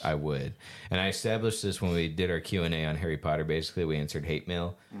foods, I would. And I established this when we did our Q&A on Harry Potter. Basically, we answered hate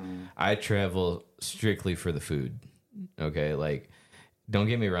mail. I travel strictly for the food. Okay, like don't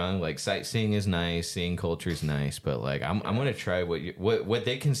get me wrong, like sightseeing is nice, seeing culture is nice, but like I'm gonna try what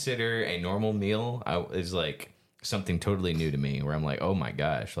they consider a normal meal is like something totally new to me where I'm like, oh my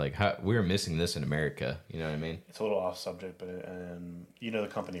gosh, like we're missing this in America. You know what I mean? It's a little off subject, but you know the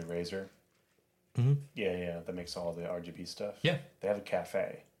company Razer? Mm-hmm. Yeah, that makes all the RGB stuff. Yeah. They have a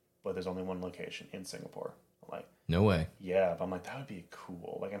cafe, but there's only one location in Singapore. I'm like, no way. yeah, but I'm like, that would be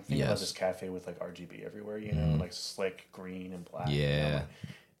cool. Like, I'm thinking about this cafe with like RGB everywhere, you know, like slick green and black. Yeah. You know, like,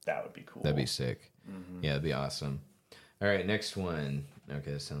 that would be cool. That'd be sick. Mm-hmm. Yeah, that'd be awesome. All right, next one.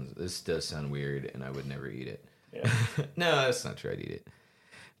 Okay, this does sound weird, and I would never eat it. Yeah. No, that's not true. I'd eat it.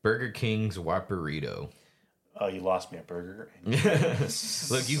 Burger King's Whopperito. Oh, you lost me at burger.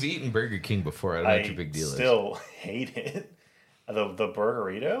 Look, you've eaten Burger King before. I don't know what your big deal is. I still hate it. The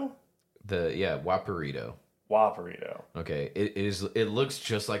burgerito? Whopperito. Whopperito. Okay, it looks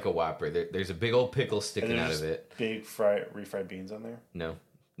just like a Whopper. There's a big old pickle sticking out of it. Big refried beans on there? No,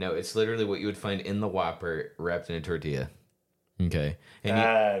 it's literally what you would find in the Whopper wrapped in a tortilla. Okay. And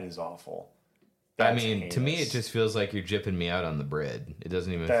that is awful. That's heinous. To me, it just feels like you're jipping me out on the bread. It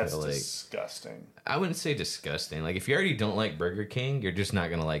doesn't even feel like... That's disgusting. I wouldn't say disgusting. Like, if you already don't like Burger King, you're just not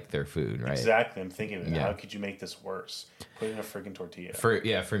going to like their food, right? Exactly. I'm thinking, how could you make this worse? Put it in a freaking tortilla.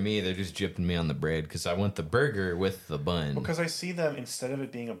 For me, they're just jipping me on the bread because I want the burger with the bun. Because I see them, instead of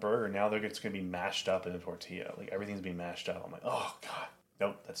it being a burger, now it's going to be mashed up in a tortilla. Like, everything's being mashed up. I'm like, oh, God.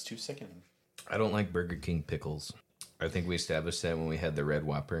 Nope, that's too sickening. I don't like Burger King pickles. I think we established that when we had the Red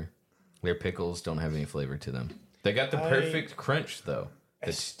Whopper. Their pickles don't have any flavor to them. They got the perfect crunch, though. I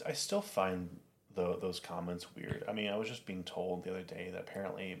still find those comments weird. I mean, I was just being told the other day that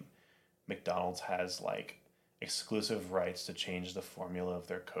apparently McDonald's has, like, exclusive rights to change the formula of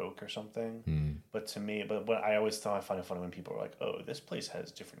their Coke or something. But to me, what I always thought I find it funny when people are like, oh, this place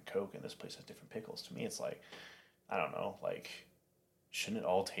has different Coke and this place has different pickles. To me, it's like, I don't know, like, shouldn't it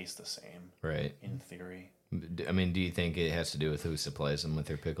all taste the same? Right. In theory. I mean, do you think it has to do with who supplies them with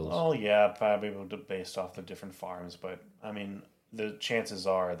their pickles? Oh, yeah, probably based off the different farms. But, I mean, the chances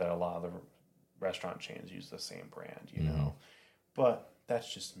are that a lot of the restaurant chains use the same brand, you know? But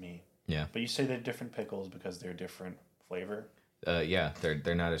that's just me. Yeah. But you say they're different pickles because they're different flavor? Yeah,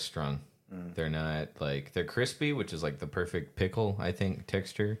 they're not as strong. They're not, like, they're crispy, which is, like, the perfect pickle, I think,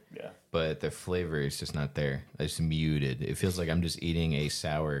 texture. Yeah. But the flavor is just not there. It's muted. It feels like I'm just eating a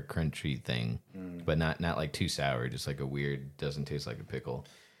sour, crunchy thing. But not like too sour, just like a weird, doesn't taste like a pickle.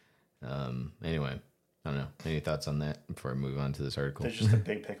 Anyway, I don't know. Any thoughts on that before I move on to this article? There's just a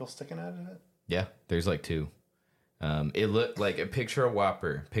big pickle sticking out of it? Yeah, there's like two. It looked like a picture of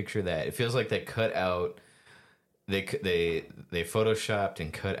Whopper. Picture that. It feels like they cut out... They photoshopped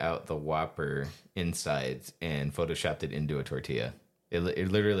and cut out the Whopper insides and photoshopped it into a tortilla. It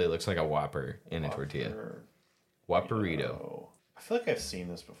literally looks like a Whopper in a tortilla. Whopperito. I feel like I've seen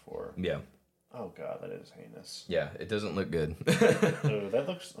this before. Yeah. Oh, God, that is heinous. Yeah, it doesn't look good. Oh, that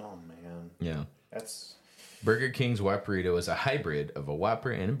looks... Oh, man. Yeah. That's... Burger King's Whopperito is a hybrid of a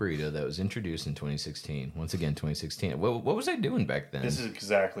Whopper and a burrito that was introduced in 2016. Once again, 2016. What was I doing back then? This is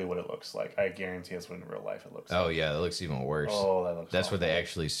exactly what it looks like. I guarantee that's what in real life it looks like. Oh, yeah, that looks even worse. Oh, that looks That's awful. what they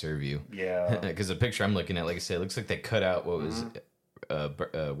actually serve you. Yeah. Because the picture I'm looking at, like I said, it looks like they cut out what was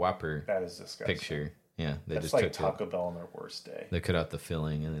a Whopper that is disgusting. picture. Yeah, they That's just like took Taco Bell on their worst day. They cut out the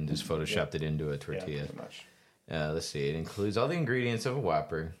filling and then just photoshopped it into a tortilla. Yeah, pretty much. Let's see. It includes all the ingredients of a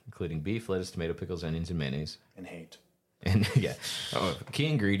Whopper, including beef, lettuce, tomato, pickles, onions, and mayonnaise. And hate. And yeah, key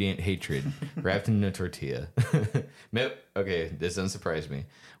ingredient, hatred, wrapped in a tortilla. Okay, this doesn't surprise me.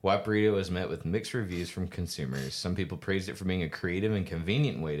 Whopperito was met with mixed reviews from consumers. Some people praised it for being a creative and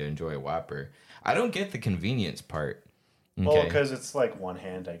convenient way to enjoy a Whopper. I don't get the convenience part. Okay. Well, because it's like one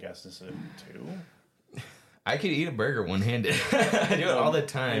hand, I guess, instead of two. I could eat a burger one-handed. I do it all the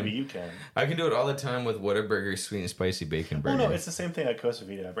time. Maybe you can. I can do it all the time with Whataburger sweet and spicy bacon burger. Well, no, it's the same thing at Costa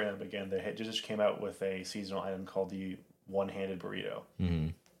Vida. I bring it up again. They just came out with a seasonal item called the one-handed burrito. Mm-hmm.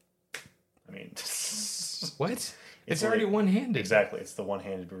 I mean... What? It's already one-handed. Exactly. It's the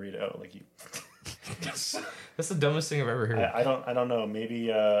one-handed burrito. Like you... That's the dumbest thing I've ever heard. I don't know. Maybe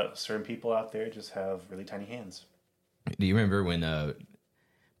certain people out there just have really tiny hands. Do you remember when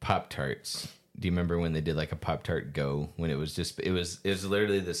Pop-Tarts... Do you remember when they did like a Pop-Tart Go? When it was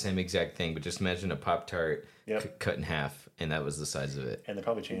literally the same exact thing, but just imagine a Pop-Tart cut in half, and that was the size of it. And they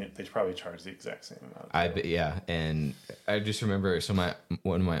probably charged the exact same amount. Yeah, and I just remember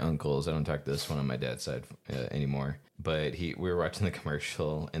one of my uncles. I don't talk to this one on my dad's side anymore, but we were watching the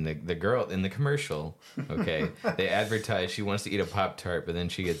commercial, and the girl in the commercial, okay, they advertise she wants to eat a Pop-Tart, but then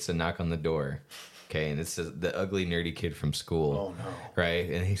she gets a knock on the door. Okay, and it's the ugly nerdy kid from school. Oh no! Right,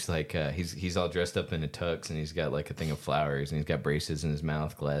 and he's like, he's all dressed up in a tux, and he's got like a thing of flowers, and he's got braces in his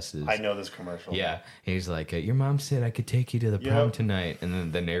mouth, glasses. I know this commercial. Yeah, and he's like, your mom said I could take you to the prom tonight, and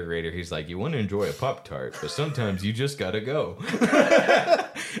then the narrator, he's like, you want to enjoy a Pop-Tart, but sometimes you just gotta go.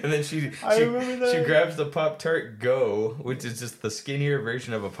 And then she grabs the Pop-Tart Go, which is just the skinnier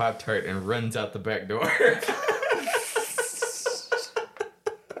version of a Pop-Tart, and runs out the back door.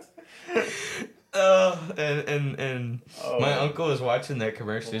 And my uncle was watching that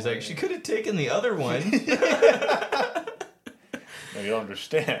commercial. He's like, she could have taken the other one. No, you don't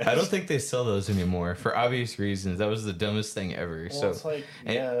understand. I don't think they sell those anymore for obvious reasons. That was the dumbest thing ever. Well, so it's like,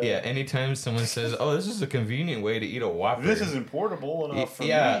 anytime someone says, "Oh, this is a convenient way to eat a Whopper," this isn't portable enough for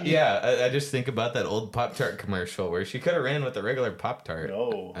me. I just think about that old Pop-Tart commercial where she could have ran with a regular Pop-Tart.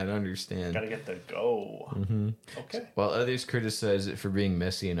 No, I don't understand. Gotta get the Go. Mm-hmm. Okay. While others criticize it for being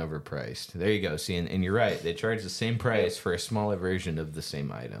messy and overpriced. There you go. See, and you're right. They charge the same price for a smaller version of the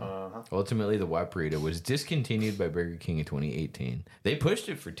same item. Ultimately, the Whopperito was discontinued by Burger King in 2018. They pushed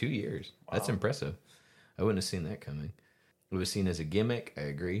it for 2 years. Wow. That's impressive. I wouldn't have seen that coming. It was seen as a gimmick. I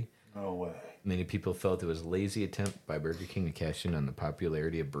agree. No way. Many people felt it was a lazy attempt by Burger King to cash in on the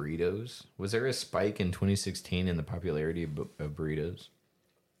popularity of burritos. Was there a spike in 2016 in the popularity of burritos?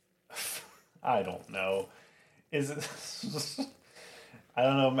 I don't know. Is it? I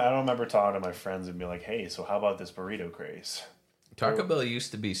don't know. I don't remember talking to my friends and being like, "Hey, so how about this burrito craze?" Taco Bell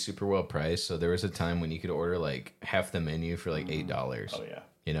used to be super well priced, so there was a time when you could order like half the menu for like $8. Oh yeah.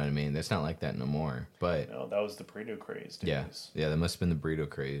 You know what I mean? That's not like that no more. But no, that was the burrito craze days. Yeah, that must have been the burrito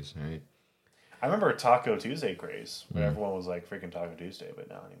craze, right? I remember Taco Tuesday craze when everyone was like freaking Taco Tuesday, but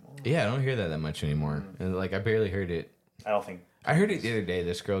not anymore. Yeah, I don't hear that much anymore. And like I barely heard it. I don't think. I heard it the other day.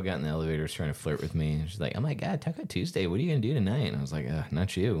 This girl got in the elevator, was trying to flirt with me, and she's like, "Oh my god, Taco Tuesday! What are you gonna do tonight?" And I was like,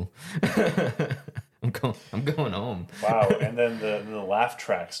 "Not you." I'm going home. Wow! And then the laugh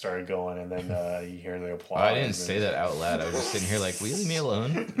track started going, and then you hear the applause. I didn't say that out loud. I was just sitting here like, "Will you leave me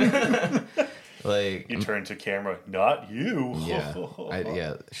alone?" Like you turn to camera, not you. Yeah.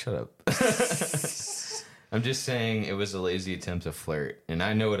 Shut up. I'm just saying it was a lazy attempt to flirt, and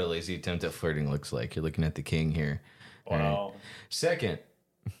I know what a lazy attempt at flirting looks like. You're looking at the king here. Wow. Right. Second,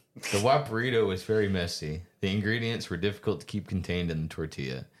 the Whopperito was very messy. The ingredients were difficult to keep contained in the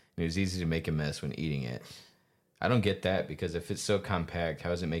tortilla, and it was easy to make a mess when eating it. I don't get that, because if it's so compact,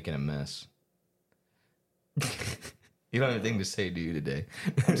 how is it making a mess? You don't have anything to say, do you, today?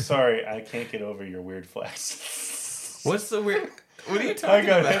 I'm sorry, I can't get over your weird flex. What's the weird... What are you talking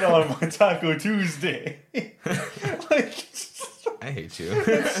about? I got hit on my Taco Tuesday. Like... I hate you.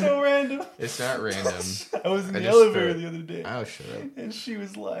 It's so random. It's not random. I was in the elevator the other day. Oh, shut up. And she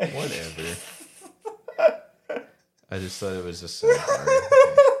was like... Whatever. I just thought it was just so hard.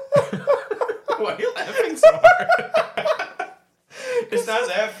 Why are you laughing so hard? It's not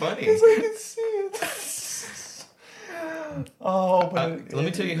that funny. Because I can see it. Oh, but let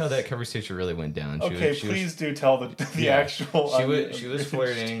me tell you how that conversation really went down. Please do tell the actual. She was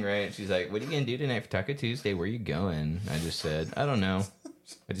flirting, right? She's like, "What are you gonna do tonight for Taco Tuesday? Where are you going?" I just said, "I don't know."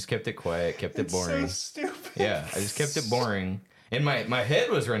 I just kept it quiet, kept it boring. So stupid. Yeah, I just kept it boring. And my head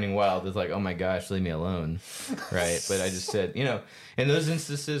was running wild. It's like, oh my gosh, leave me alone, right? But I just said, in those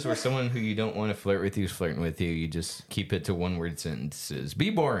instances where someone who you don't want to flirt with you is flirting with you, you just keep it to one-word sentences. Be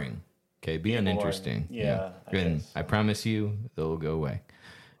boring. Okay, be uninteresting. Yeah. And I promise you, they'll go away.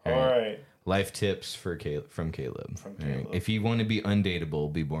 All right. Life tips from Caleb. Right. If you want to be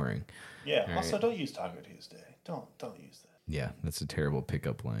undateable, be boring. Yeah. All also, don't use Taco Tuesday. Don't use that. Yeah, that's a terrible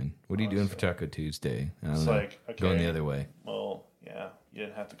pickup line. What are you doing for Taco Tuesday? I don't know. Like, okay, going the other way. Well, yeah, you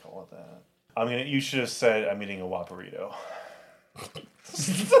didn't have to call it that. You should have said, I'm eating a Whopperito.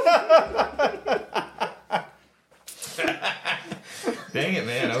 Dang it,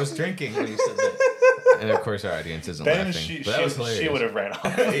 man. I was drinking when you said that. And of course, our audience isn't laughing. But that was hilarious. She would have ran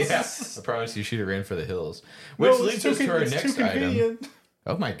off. Yeah, I promise you, she'd have ran for the hills. Which leads us to our next item.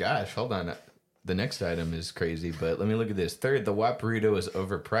 Oh my gosh, hold on. The next item is crazy, but let me look at this. Third, the Whopperito is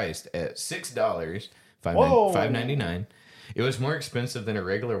overpriced at $6, $5.99. It was more expensive than a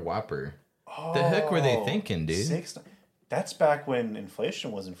regular Whopper. Oh, the heck were they thinking, dude? That's back when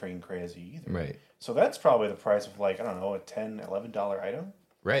inflation wasn't freaking crazy either. Right. So that's probably the price of like, I don't know, a $10, $11 item.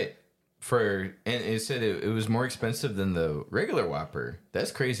 Right. And it said it was more expensive than the regular Whopper.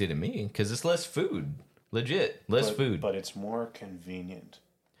 That's crazy to me because it's less food. Legit. Less food. But it's more convenient.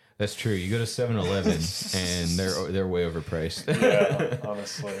 That's true. You go to 7-Eleven and they're way overpriced. Yeah,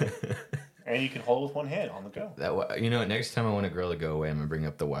 honestly. And you can hold it with one hand on the go. Next time I want a girl to go away, I'm gonna bring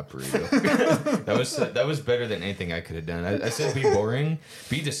up the whopper. that was better than anything I could have done. I said be boring,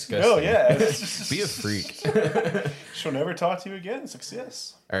 be disgusting. No, yeah. Be a freak. She'll never talk to you again.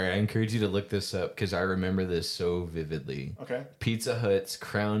 Success. All right, I encourage you to look this up because I remember this so vividly. Okay. Pizza Hut's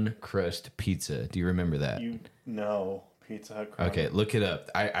Crown Crust Pizza. Do you remember that? No. Pizza Hut Crown. Okay, look it up.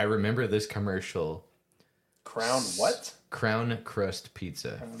 I remember this commercial. Crown what? Crown Crust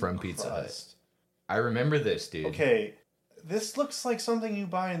Pizza from Pizza Crust. Hut. I remember this, dude. Okay. This looks like something you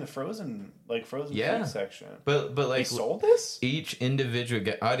buy in the frozen food section. But like they sold this? Each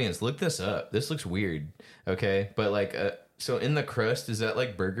individual audience, look this up. This looks weird. Okay, but like so in the crust, is that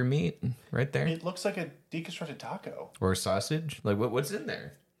like burger meat right there? It looks like a deconstructed taco or sausage. Like what's in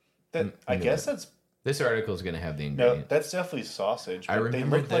there? I guess that's. This article is going to have the ingredients. No, that's definitely sausage. But I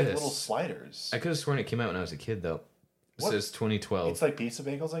remember they look like little sliders. I could have sworn it came out when I was a kid, though. It says 2012. It's like pizza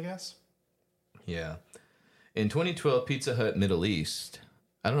bagels, I guess. Yeah. In 2012, Pizza Hut Middle East.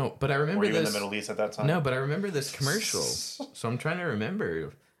 I don't know, but I remember this. Were you in the Middle East at that time? No, but I remember this commercial. So I'm trying to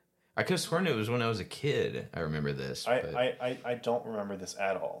remember. I could have sworn it was when I was a kid. I remember this. I don't remember this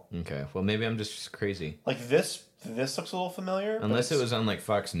at all. Okay. Well, maybe I'm just crazy. Like this looks a little familiar. Unless it was on like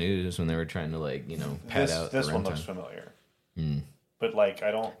Fox News when they were trying to pad out. This one looks familiar. But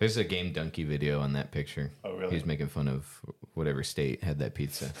I don't. There's a Game Donkey video on that picture. Oh really? He's making fun of whatever state had that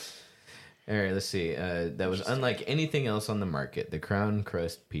pizza. All right, let's see. That was unlike anything else on the market. The Crown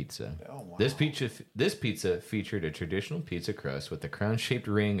Crust Pizza. Oh wow. This pizza featured a traditional pizza crust with a crown-shaped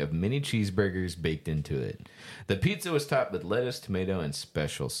ring of mini cheeseburgers baked into it. The pizza was topped with lettuce, tomato, and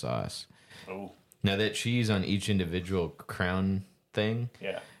special sauce. Oh. Now that cheese on each individual crown thing,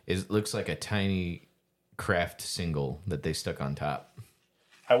 looks like a tiny Kraft single that they stuck on top.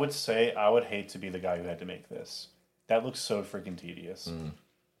 I would say I would hate to be the guy who had to make this. That looks so freaking tedious.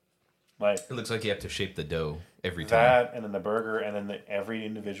 It looks like you have to shape the dough every time. That, and then the burger, and then every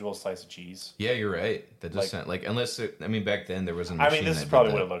individual slice of cheese. Yeah, you're right. That does sound unless back then there wasn't. This is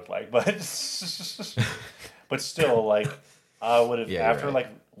probably what it looked like, but but still, I would have after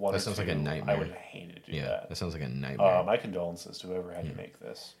one. That sounds like a nightmare. I would have hated to do that. That sounds like a nightmare. My condolences to whoever had to make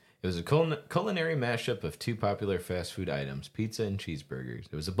this. It was a culinary mashup of two popular fast food items, pizza and cheeseburgers.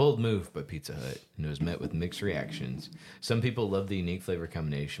 It was a bold move by Pizza Hut, and it was met with mixed reactions. Some people loved the unique flavor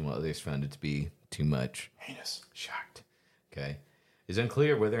combination, while others found it to be too much. Heinous. Shocked. Okay. It's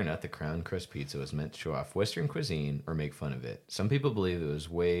unclear whether or not the Crown Crust Pizza was meant to show off Western cuisine or make fun of it. Some people believe it was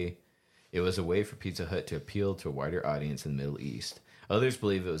a way for Pizza Hut to appeal to a wider audience in the Middle East. Others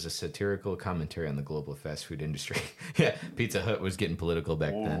believe it was a satirical commentary on the global fast food industry. Yeah, Pizza Hut was getting political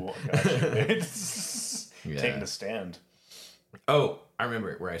back then. Taking a stand. Oh, I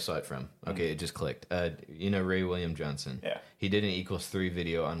remember where I saw it from. Okay, it just clicked. Ray William Johnson. Yeah. He did an =3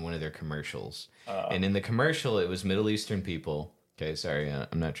 video on one of their commercials. And in the commercial, it was Middle Eastern people. Okay, sorry,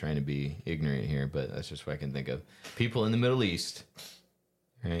 I'm not trying to be ignorant here, but that's just what I can think of. People in the Middle East,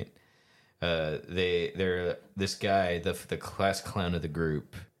 right? They're this guy, the class clown of the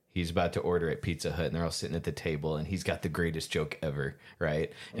group. He's about to order at Pizza Hut, and they're all sitting at the table, and he's got the greatest joke ever, right?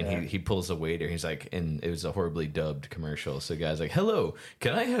 And he pulls the waiter. He's like, and it was a horribly dubbed commercial. So the guy's like, "Hello,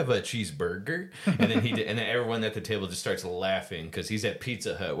 can I have a cheeseburger?" And then and then everyone at the table just starts laughing because he's at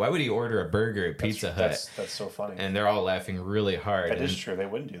Pizza Hut. Why would he order a burger at Pizza Hut? That's so funny. And they're all laughing really hard. That is true. They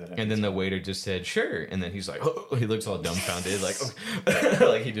wouldn't do that. And then the waiter just said, "Sure." And then he's like, "Oh," he looks all dumbfounded,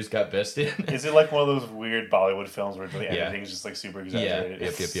 like he just got bested. Is it like one of those weird Bollywood films where the editing is just like super exaggerated?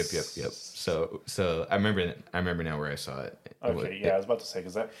 Yeah. Yep. So I remember now where I saw it. Okay, I was about to say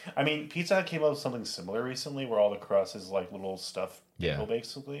Pizza Hut came up with something similar recently, where all the crust is like little stuffed pickle,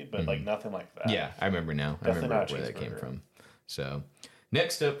 basically, but nothing like that. Yeah, I remember now. Definitely I remember where that came from. So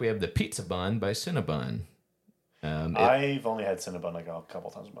next up, we have the Pizza Bun by Cinnabon. I've only had Cinnabon a couple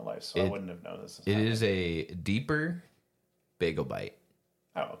times in my life, so I wouldn't have known this. It is a deeper bagel bite.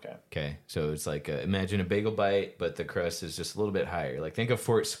 Oh, okay. Okay, so it's like imagine a bagel bite, but the crust is just a little bit higher. Like think of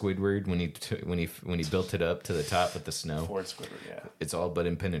Fort Squidward when he built it up to the top with the snow. Fort Squidward, yeah. It's all but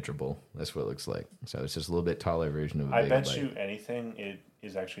impenetrable. That's what it looks like. So it's just a little bit taller version of a bagel bite. I bet you anything it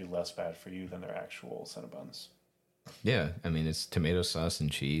is actually less bad for you than their actual Cinnabons. Yeah, it's tomato sauce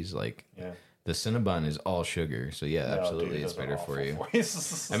and cheese. The Cinnabon is all sugar, so absolutely, it's better for you.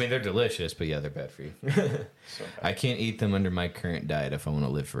 They're delicious, but they're bad for you. I can't eat them under my current diet if I want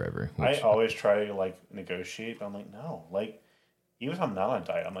to live forever. I always try to negotiate, but I'm like, no, even if I'm not on a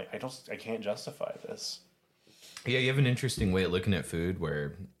diet, I'm like, I can't justify this. Yeah, you have an interesting way of looking at food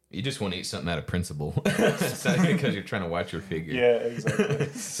where you just want to eat something out of principle. It's not because you're trying to watch your figure. Yeah, exactly.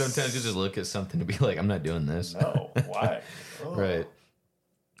 Sometimes you just look at something and be like, I'm not doing this. No, why? Right.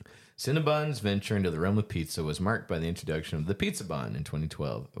 Cinnabon's venture into the realm of pizza was marked by the introduction of the Pizza Bun in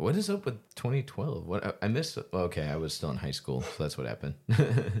 2012. What is up with 2012? What I missed? Okay, I was still in high school, so that's what happened.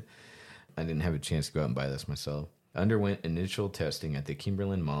 I didn't have a chance to go out and buy this myself. Underwent initial testing at the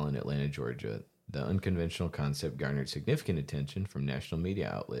Kimberlin Mall in Atlanta, Georgia. The unconventional concept garnered significant attention from national media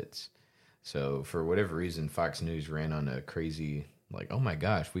outlets. So, for whatever reason, Fox News ran on a crazy, like, oh my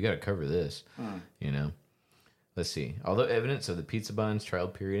gosh, we got to cover this, you know? Let's see. Although evidence of the Pizza Bun's trial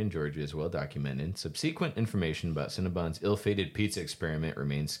period in Georgia is well documented, subsequent information about Cinnabon's ill-fated pizza experiment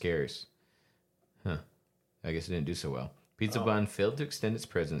remains scarce. Huh. I guess it didn't do so well. Pizza Bun failed to extend its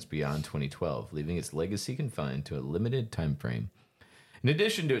presence beyond 2012, leaving its legacy confined to a limited time frame. In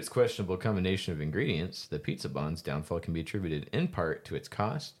addition to its questionable combination of ingredients, the Pizza Bun's downfall can be attributed in part to its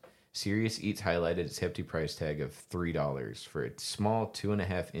cost. Serious Eats highlighted its hefty price tag of $3 for a small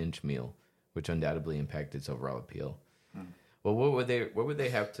 2.5-inch meal, which undoubtedly impacted its overall appeal. Well, what would they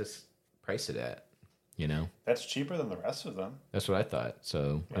have to price it at? You know, that's cheaper than the rest of them. That's what I thought.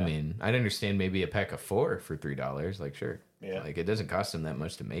 So yeah. I mean, I'd understand maybe a pack of 4 for $3. Like, sure, yeah, like it doesn't cost them that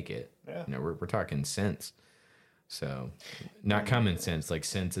much to make it. Yeah, you know, we're talking cents. So, not common sense, like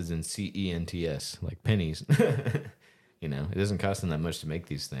cents as in CENTS, like pennies. You know, it doesn't cost them that much to make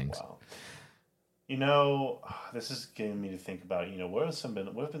these things. Wow. You know, this is getting me to think about, you know, what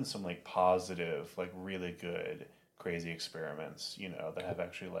have been some like positive, like really good, crazy experiments, you know, that have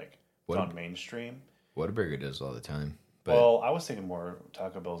actually like gone mainstream. Whataburger does all the time. But, well, I was thinking more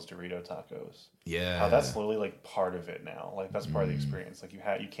Taco Bell's Dorito tacos. Yeah. How that's literally like part of it now. Like that's part of the experience. Like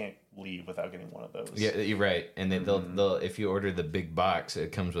you can't leave without getting one of those. Yeah, you're right. And then they'll if you order the big box,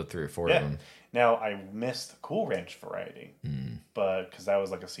 it comes with 3 or 4 of them. Now I missed the Cool Ranch variety, but because that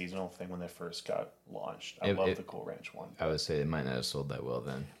was like a seasonal thing when they first got launched. I love the Cool Ranch one. I would say it might not have sold that well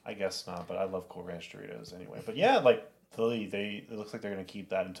then. I guess not, but I love Cool Ranch Doritos anyway. But yeah, like it looks like they're gonna keep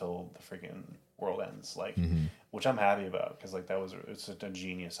that until the freaking world ends, like, which I'm happy about because like it's a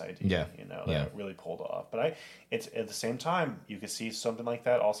genius idea, you know, that it really pulled off. But it's at the same time you could see something like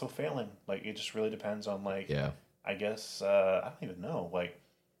that also failing. Like it just really depends on like, I guess I don't even know, like,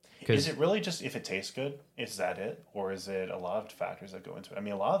 is it really just if it tastes good? Is that it, or is it a lot of factors that go into it? I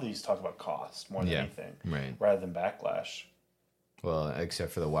mean, a lot of these talk about cost more than anything, right? Rather than backlash. Well,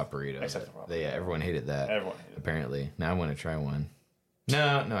 except for the whopperito. Everyone hated that. Everyone hated apparently. Now I want to try one.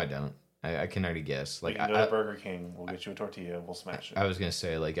 No, I don't. I can already guess. Like, you can go to Burger King. We'll get you a tortilla. We'll smash it. I was gonna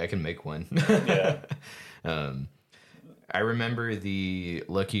say, like, I can make one. Yeah. I remember the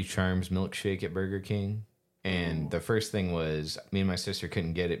Lucky Charms milkshake at Burger King, and the first thing was me and my sister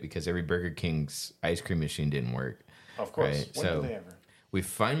couldn't get it because every Burger King's ice cream machine didn't work. Of course. Right? When did they ever? We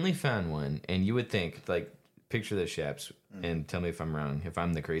finally found one, and you would think, like, picture the Shaps, and tell me if I'm wrong, if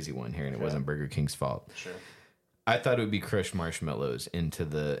I'm the crazy one here, and it wasn't Burger King's fault. Sure. I thought it would be crushed marshmallows into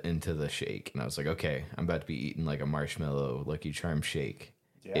the shake, and I was like, okay, I'm about to be eating like a marshmallow Lucky Charm shake.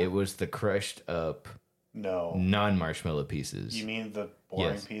 Yeah. It was the crushed up, non-marshmallow pieces. You mean the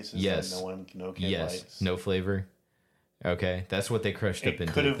boring pieces that no kid likes? No flavor. Okay, that's what they crushed up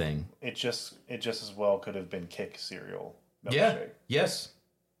into the thing. It just as well could have been Kick cereal milkshake. Yeah. Yes.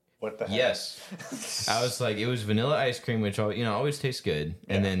 What the heck? Yes. I was like, it was vanilla ice cream, which always tastes good,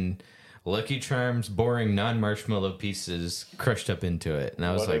 and then Lucky Charms, boring non-marshmallow pieces crushed up into it. And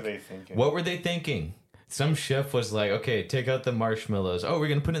I was like, what were they thinking? Some chef was like, okay, take out the marshmallows. Oh, we're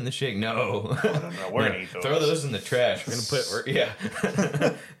going to put it in the shake. No. We're going to eat those. Throw those in the trash. We're going to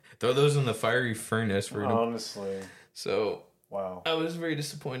put, throw those in the fiery furnace. Honestly. So, wow. I was very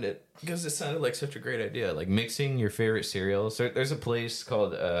disappointed because it sounded like such a great idea. Like mixing your favorite cereals. So there's a place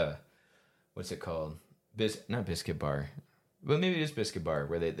called, what's it called? Not Biscuit Bar. But maybe it's Biscuit Bar,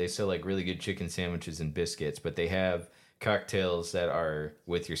 where they sell like really good chicken sandwiches and biscuits, but they have cocktails that are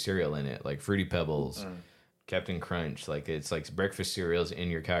with your cereal in it, like Fruity Pebbles, Captain Crunch. Like it's like breakfast cereals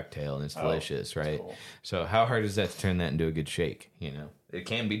in your cocktail, and it's delicious, right? Cool. So how hard is that to turn that into a good shake? You know, it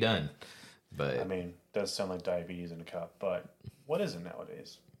can be done, but I mean, it does sound like diabetes in a cup. But what is it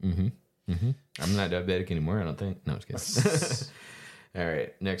nowadays? I'm not diabetic anymore. I don't think. No, I'm just kidding. All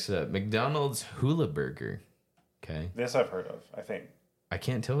right, next up, McDonald's Hula Burger. Okay. This I've heard of, I think. I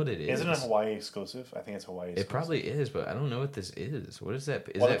can't tell what it is. Isn't it Hawaii exclusive? I think it's Hawaii exclusive. It probably is, but I don't know what this is. What is that?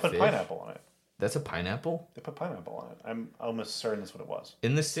 Is they that put fish? Pineapple on it. That's a pineapple? They put pineapple on it. I'm almost certain that's what it was.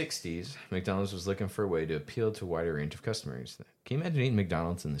 In the 60s, McDonald's was looking for a way to appeal to a wider range of customers. Can you imagine eating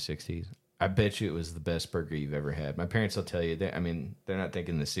McDonald's in the 60s? I bet you it was the best burger you've ever had. My parents will tell you, they're not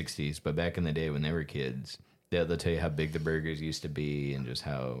thinking the 60s, but back in the day when they were kids, they'll tell you how big the burgers used to be and just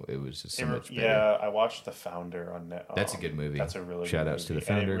how it was just so much better. Yeah, I watched The Founder on Net. That's a good movie. That's a really Shout outs to The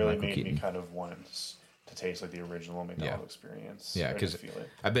Founder, and it really Michael made Keaton. me kind of want to taste like the original McDonald's experience. Yeah, because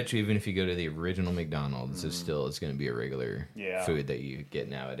I bet you even if you go to the original McDonald's, it's going to be a regular food that you get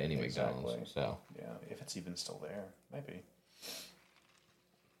now at any McDonald's. So yeah, if it's even still there, might be.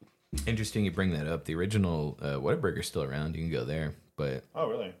 Interesting you bring that up. The original Whataburger's still around. You can go there. But oh,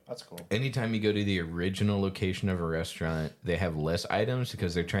 really? That's cool. Anytime you go to the original location of a restaurant, they have less items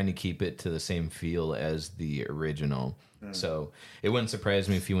because they're trying to keep it to the same feel as the original. So it wouldn't surprise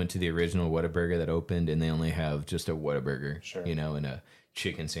me if you went to the original Whataburger that opened and they only have just a Whataburger, you know, and a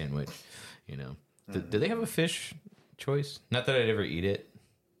chicken sandwich, you know. Do they have a fish choice? Not that I'd ever eat it,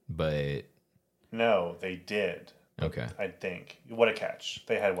 but... No, they did. Okay. I think. What a catch.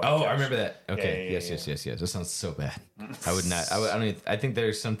 They had one. Oh, catch. I remember that. Okay. Yes. That sounds so bad. I would not. I don't even, I think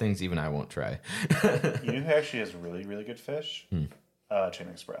there's some things even I won't try. You know who actually has really, really good fish? Chain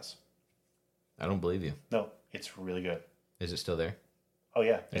Express. I don't believe you. No, it's really good. Is it still there? Oh,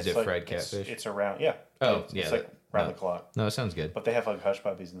 yeah. Is it fried catfish? It's around, yeah. Oh, it's like around the clock. No, it sounds good. But they have like hush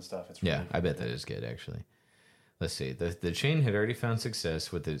puppies and stuff. It's really good. I bet that is good, actually. Let's see. The chain had already found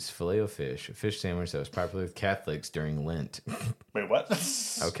success with its Filet-O-Fish, a fish sandwich that was popular with Catholics during Lent. Wait, what?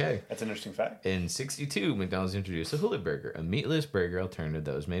 Okay. That's an interesting fact. In 1962, McDonald's introduced a Hula Burger, a meatless burger alternative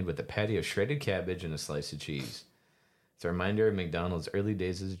that was made with a patty of shredded cabbage and a slice of cheese. It's a reminder of McDonald's early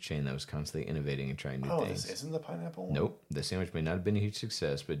days as a chain that was constantly innovating and trying new things. Oh, this isn't the pineapple one? Nope. The sandwich may not have been a huge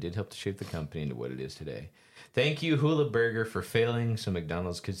success, but it did help to shape the company into what it is today. Thank you, Hula Burger, for failing so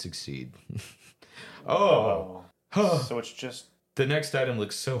McDonald's could succeed. Oh. So it's just... The next item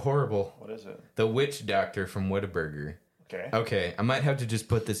looks so horrible. What is it? The Witch Doctor from Whataburger. Okay, I might have to just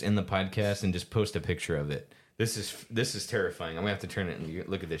put this in the podcast and just post a picture of it. This is terrifying. I'm going to have to turn it and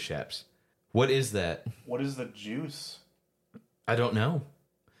look at this, Shaps. What is that? What is the juice? I don't know.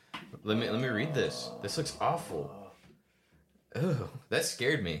 Let me read this. This looks awful. Oh, that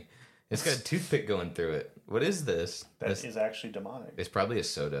scared me. It's got a toothpick going through it. What is this? That is actually demonic. It's probably a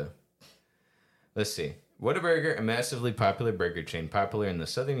soda. Let's see. Whataburger, a massively popular burger chain popular in the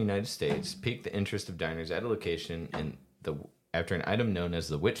southern United States, piqued the interest of diners at a location after an item known as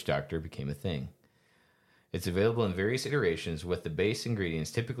the Witch Doctor became a thing. It's available in various iterations, with the base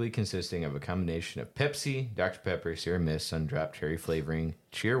ingredients typically consisting of a combination of Pepsi, Dr. Pepper, Sierra Mist, Sun-Drop, cherry flavoring,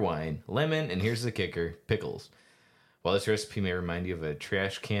 cheer wine, lemon, and here's the kicker, pickles. While this recipe may remind you of a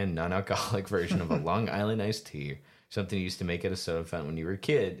trash can non-alcoholic version of a Long Island iced tea, something you used to make at a soda fountain when you were a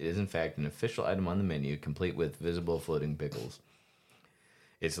kid, it is in fact an official item on the menu, complete with visible floating pickles.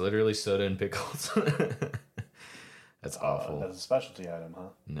 It's literally soda and pickles. That's awful. That's a specialty item, huh?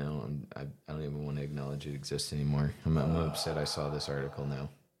 No, I don't even want to acknowledge it exists anymore. I'm upset I saw this article now.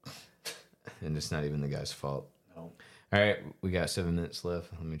 And it's not even the guy's fault. No. All right, we got 7 minutes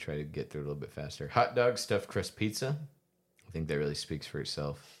left. Let me try to get through it a little bit faster. Hot dog stuffed crust pizza. I think that really speaks for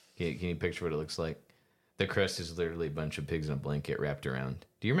itself. Can you picture what it looks like? The crust is literally a bunch of pigs in a blanket wrapped around.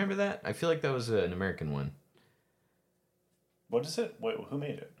 Do you remember that? I feel like that was an American one. What is it? Wait, who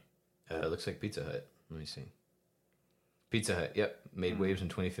made it? It looks like Pizza Hut. Let me see. Pizza Hut, yep. Made waves in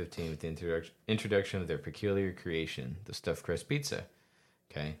 2015 with the introduction of their peculiar creation, the stuffed crust pizza.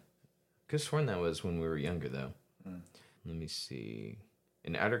 Okay. Could have sworn that was when we were younger, though. Let me see.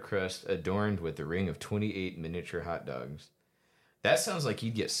 An outer crust adorned with a ring of 28 miniature hot dogs. That sounds like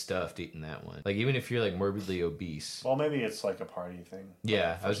you'd get stuffed eating that one. Like, even if you're, like, morbidly obese. Well, maybe it's, like, a party thing.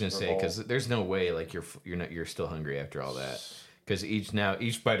 Yeah, I was going to say, because there's no way, like, you're still hungry after all that. Because each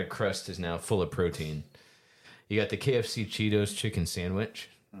bite of crust is now full of protein. You got the KFC Cheetos chicken sandwich.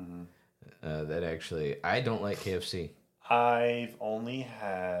 That actually, I don't like KFC. I've only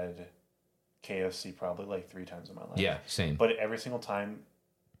had KFC probably like 3 times in my life. Yeah, same. But every single time,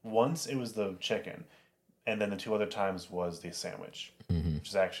 once it was the chicken, and then the 2 other times was the sandwich, which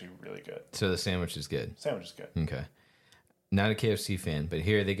is actually really good. So the sandwich is good. Sandwich is good. Okay. Not a KFC fan, but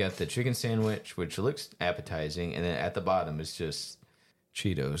here they got the chicken sandwich, which looks appetizing, and then at the bottom is just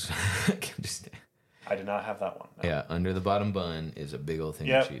Cheetos. I did not have that one. No. Yeah, under the bottom bun is a big old thing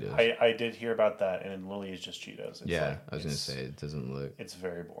of Cheetos. I did hear about that, and it literally is just Cheetos. I was going to say, it doesn't look... It's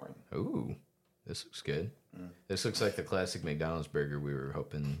very boring. Ooh, this looks good. This looks like the classic McDonald's burger we were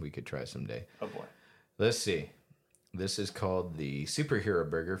hoping we could try someday. Oh, boy. Let's see. This is called the Superhero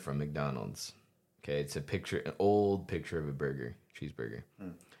Burger from McDonald's. Okay, it's an old picture of a burger, cheeseburger.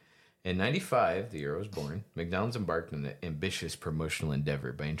 In 1995, the year I was born, McDonald's embarked on an ambitious promotional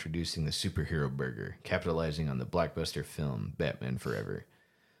endeavor by introducing the Superhero Burger, capitalizing on the blockbuster film Batman Forever.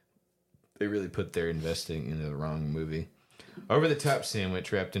 They really put their investing into the wrong movie. Over-the-top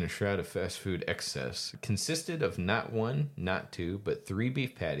sandwich wrapped in a shroud of fast food excess consisted of not 1, not 2, but 3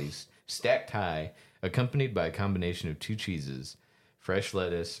 beef patties, stacked high, accompanied by a combination of 2 cheeses, fresh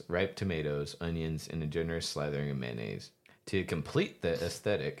lettuce, ripe tomatoes, onions, and a generous slathering of mayonnaise. To complete the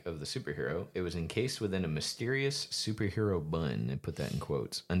aesthetic of the superhero, it was encased within a mysterious superhero bun, and put that in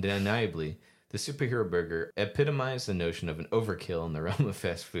quotes. Undeniably, the superhero burger epitomized the notion of an overkill in the realm of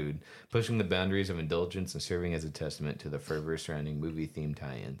fast food, pushing the boundaries of indulgence and serving as a testament to the fervor surrounding movie-themed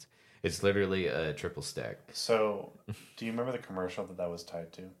tie-ins. It's literally a triple stack. So, do you remember the commercial that was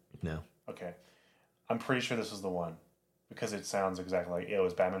tied to? No. Okay. I'm pretty sure this was the one, because it sounds exactly like it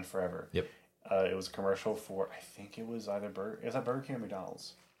was Batman Forever. Yep. It was a commercial for, I think it was either Burger King or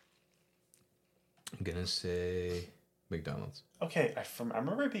McDonald's? I'm going to say McDonald's. Okay, I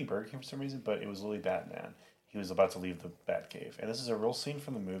remember it being Burger King for some reason, but it was literally Batman. He was about to leave the Batcave. And this is a real scene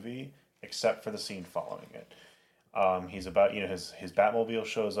from the movie, except for the scene following it. He's about, his Batmobile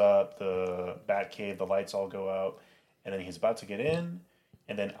shows up, the Batcave, the lights all go out, and then he's about to get in,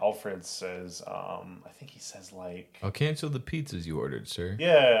 and then Alfred says, I think he says like... I'll cancel the pizzas you ordered, sir.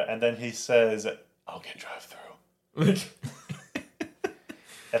 Yeah, and then he says, I'll get drive-through.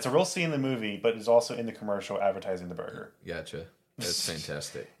 That's a real scene in the movie, but it's also in the commercial advertising the burger. Gotcha. That's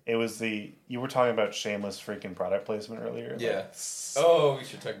fantastic. It was you were talking about shameless freaking product placement earlier. Yeah. Oh, we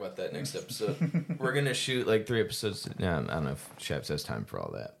should talk about that next episode. We're going to shoot like 3 episodes. No, I don't know if Shaps has time for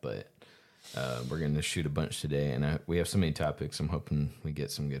all that, but we're going to shoot a bunch today. And we have so many topics. I'm hoping we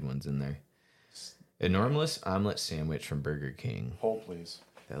get some good ones in there. Enormous omelet sandwich from Burger King. Hold, please.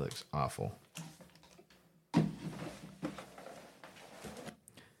 That looks awful.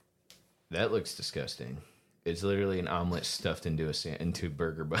 That looks disgusting. It's literally an omelet stuffed into a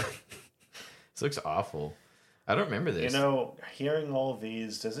burger bun. This looks awful. I don't remember this. Hearing all of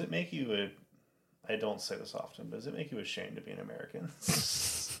these, does it make you I don't say this often, but does it make you ashamed to be an American?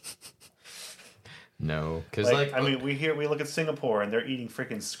 No, because we look at Singapore and they're eating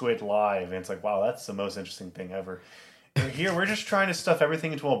freaking squid live, and it's like, wow, that's the most interesting thing ever. And here we're just trying to stuff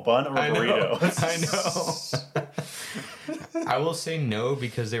everything into a bun or a burrito. I know. I will say no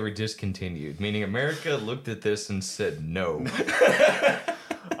because they were discontinued, meaning America looked at this and said no.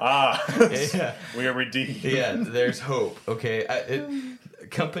 Yeah. We are redeemed. Yeah, there's hope. Okay,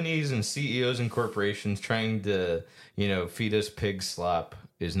 companies and CEOs and corporations trying to, feed us pig slop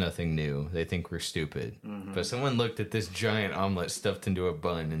is nothing new. They think we're stupid. Mm-hmm. But someone looked at this giant omelet stuffed into a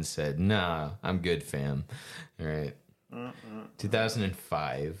bun and said, nah, I'm good, fam. All right.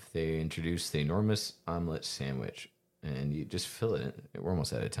 2005, they introduced the enormous omelet sandwich. And you just fill it in. We're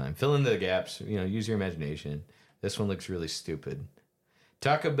almost out of time. Fill in the gaps. Use your imagination. This one looks really stupid.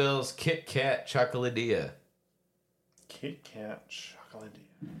 Taco Bell's Kit Kat Chocoladilla. Kit Kat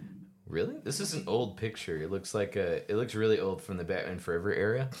Chocoladilla. Really? This is an old picture. It looks really old from the Batman Forever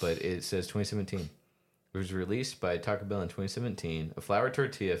era, but it says 2017. It was released by Taco Bell in 2017. A flour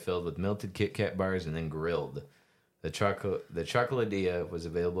tortilla filled with melted Kit Kat bars and then grilled. The Chocoladilla was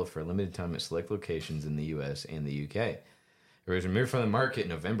available for a limited time at select locations in the U.S. and the U.K. It was removed from the market in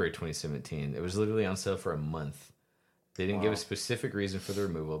November 2017. It was literally on sale for a month. They didn't give a specific reason for the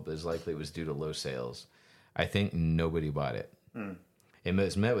removal, but it's likely it was due to low sales. I think nobody bought it. It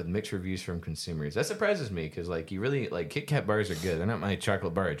was met with mixed reviews from consumers. That surprises me because, you really, Kit Kat bars are good. They're not my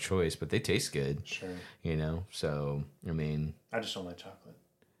chocolate bar of choice, but they taste good. Sure. So, I just don't like chocolate.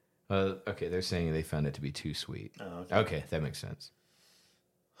 Okay, they're saying they found it to be too sweet. Oh, okay. Okay, that makes sense.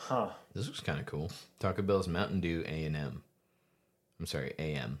 Huh. This looks kind of cool. Taco Bell's Mountain Dew A&M. I'm sorry,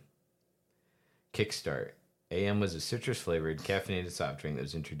 AM. Kickstart. AM was a citrus-flavored, caffeinated soft drink that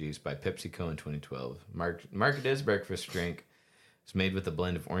was introduced by PepsiCo in 2012. Marketed as breakfast drink, it's made with a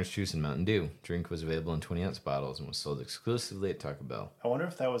blend of orange juice and Mountain Dew. Drink was available in 20-ounce bottles and was sold exclusively at Taco Bell. I wonder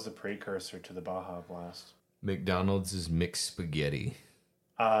if that was the precursor to the Baja Blast. McDonald's is mixed spaghetti.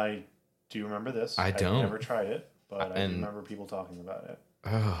 I do remember this. I don't. I've never tried it, but I do remember people talking about it.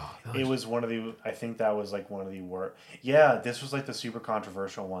 Oh, it was one of the. I think that was one of the worst. Yeah, this was the super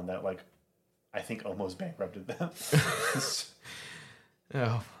controversial one that I think almost bankrupted them.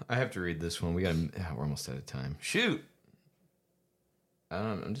 Oh, I have to read this one. We're almost out of time. Shoot.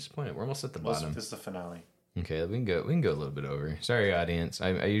 I'm disappointed. We're almost at the bottom. This is the finale. Okay, we can go a little bit over. Sorry, audience.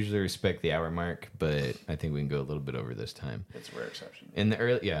 I usually respect the hour mark, but I think we can go a little bit over this time. It's a rare exception.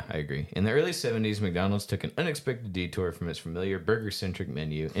 I agree. In the early 70s, McDonald's took an unexpected detour from its familiar burger-centric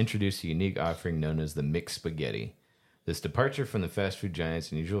menu, introduced a unique offering known as the mixed spaghetti. This departure from the fast food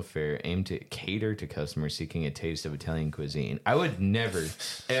giant's unusual fare aimed to cater to customers seeking a taste of Italian cuisine. I would never,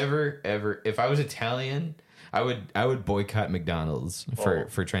 ever, ever, if I was Italian, I would boycott McDonald's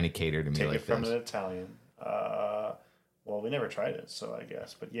for trying to cater to me like this. Take it from an Italian. Well, we never tried it, so I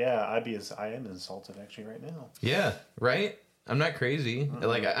guess. But yeah, I am insulted actually right now. Yeah, right? I'm not crazy.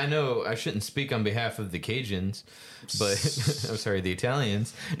 Like, I know I shouldn't speak on behalf of the Cajuns, but I'm sorry, the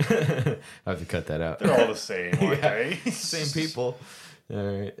Italians. I have to cut that out. They're all the same, aren't they? Same people. All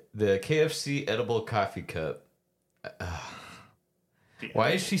right. The KFC edible coffee cup.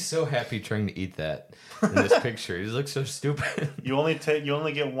 Why is she so happy trying to eat that in this picture? It looks so stupid. You only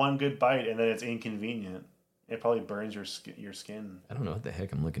get one good bite, and then it's inconvenient. It probably burns your skin. I don't know what the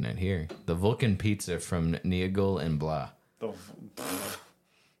heck I'm looking at here. The Vulcan Pizza from Niagol and Blah.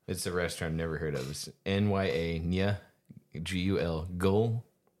 It's a restaurant I've never heard of. It's N-Y-A, Nya, G-U-L, Gul,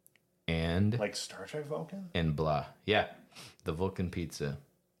 and... Like Star Trek Vulcan? And Blah. Yeah, the Vulcan Pizza.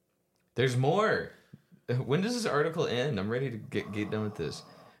 There's more. When does this article end? I'm ready to get done with this.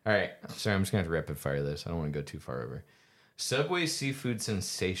 All right. Sorry, I'm just going to have to rapid fire this. I don't want to go too far over. Subway Seafood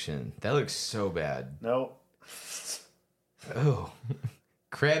Sensation. That looks so bad. Nope. Oh.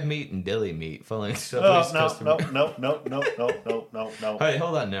 Crab meat and deli meat following Subway's customer. No. Hey,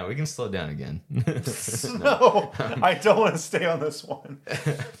 hold on now. We can slow down again. No, I don't want to stay on this one.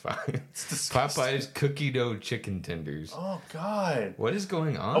 Fine. Popeye's cookie dough chicken tenders. Oh, God. What is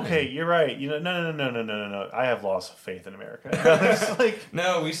going on? Okay, you're right. No. I have lost faith in America. It's like...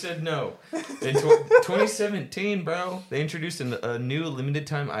 No, we said no. In 2017, bro, they introduced a new limited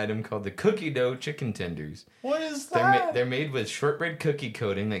time item called the cookie dough chicken tenders. What is that? They're made with shortbread cookie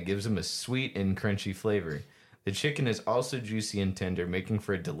coating that gives them a sweet and crunchy flavor. The chicken is also juicy and tender, making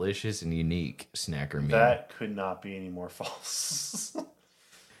for a delicious and unique snack or meal. That could not be any more false.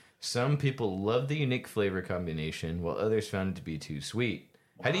 Some people love the unique flavor combination, while others found it to be too sweet.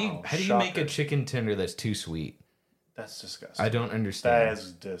 How do you make a chicken tender that's too sweet? That's disgusting. I don't understand. That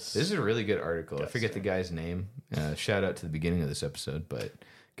is This is a really good article. I forget the guy's name. Shout out to the beginning of this episode, but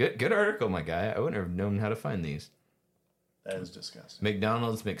good article, my guy. I wouldn't have known how to find these. That is disgusting.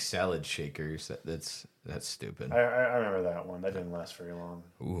 McDonald's McSalad shakers. That's stupid. I remember that one. That didn't last very long.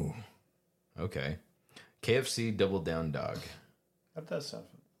 Ooh. Okay. KFC Double Down Dog. That does sound...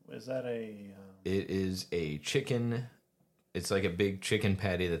 Is that a... It is a chicken... It's like a big chicken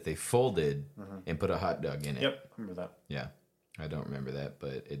patty that they folded and put a hot dog in it. Yep, I remember that. Yeah. I don't remember that,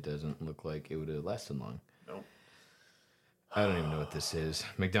 but it doesn't look like it would have lasted long. Nope. I don't even know what this is.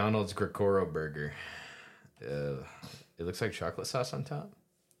 McDonald's Grocoro Burger. It looks like chocolate sauce on top.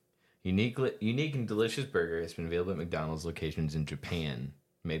 Unique and delicious burger has been available at McDonald's locations in Japan.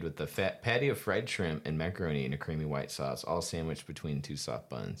 Made with the fat patty of fried shrimp and macaroni in a creamy white sauce, all sandwiched between two soft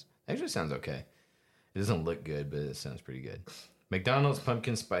buns. Actually sounds okay. It doesn't look good, but it sounds pretty good. McDonald's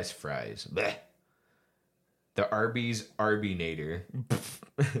pumpkin spice fries. Blech. The Arby's Arbinator.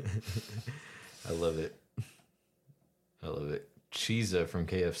 I love it. Cheesa from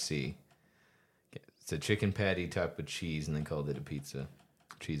KFC. It's a chicken patty topped with cheese and then called it a pizza.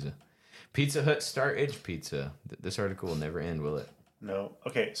 Cheesa. Pizza Hut Star Edge Pizza. This article will never end, will it? No.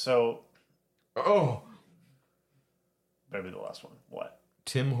 Okay, so... Oh! Maybe the last one. What?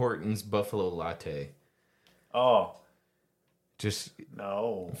 Tim Hortons Buffalo Latte. Oh. Just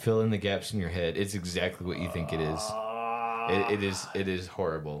no. Fill in the gaps in your head. It's exactly what you think it is. It is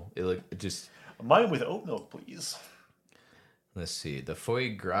horrible. It just... Mine with oat milk, please. Let's see. The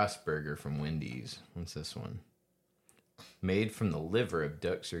Foie Gras Burger from Wendy's. What's this one? Made from the liver of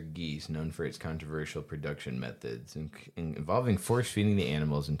ducks or geese, known for its controversial production methods, involving force-feeding the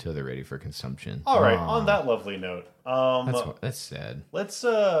animals until they're ready for consumption. All right. On that lovely note, that's sad. Let's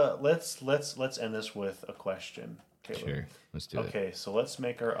end this with a question. Caleb. Sure, let's do it. Okay, so let's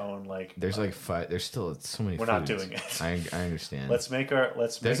make our own There's like five. There's still so many. We're foods. not doing it. I understand. There's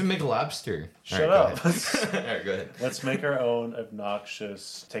a McLobster. Shut up. All right, go ahead. Let's make our own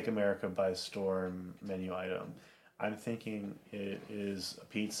obnoxious, take America by storm menu item. I'm thinking it is a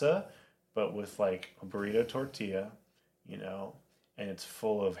pizza, but with like a burrito tortilla, and it's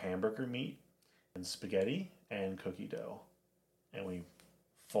full of hamburger meat and spaghetti and cookie dough, and we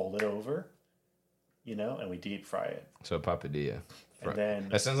fold it over. And we deep fry it. So papadilla. And then...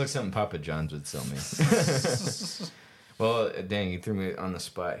 That sounds like something Papa John's would sell me. Well, dang, you threw me on the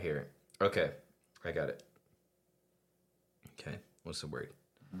spot here. Okay, I got it. Okay, what's the word?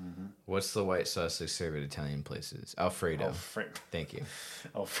 Mm-hmm. What's the white sauce they serve at Italian places? Alfredo. Thank you.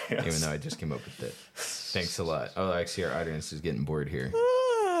 Alfredo. Even though I just came up with it. Thanks a lot. Oh, actually, our audience is getting bored here.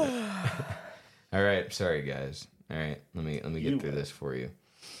 All right, sorry guys. All right, let me get through this for you.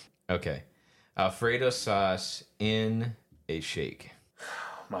 Okay. Alfredo sauce in a shake.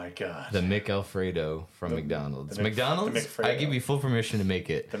 Oh my God. The McAlfredo from McDonald's. McDonald's, I give you full permission to make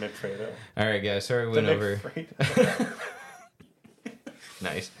it. The McFredo. All right, guys. Sorry we went over.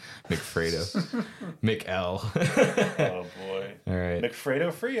 Nice. McFredo. McL. Oh boy. All right.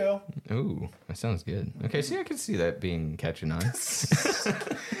 McFredo Frio. Ooh, that sounds good. Okay, see, I can see that being catching on.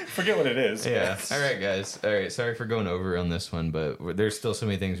 Forget what it is. Yeah. All right, guys. All right. Sorry for going over on this one, but there's still so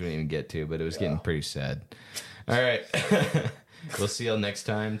many things we didn't even get to, but it was getting pretty sad. All right. We'll see y'all next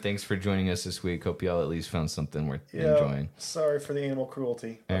time. Thanks for joining us this week. Hope y'all at least found something worth enjoying. Sorry for the animal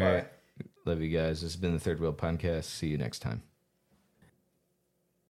cruelty. All right. Love you guys. This has been the Third Wheel Podcast. See you next time.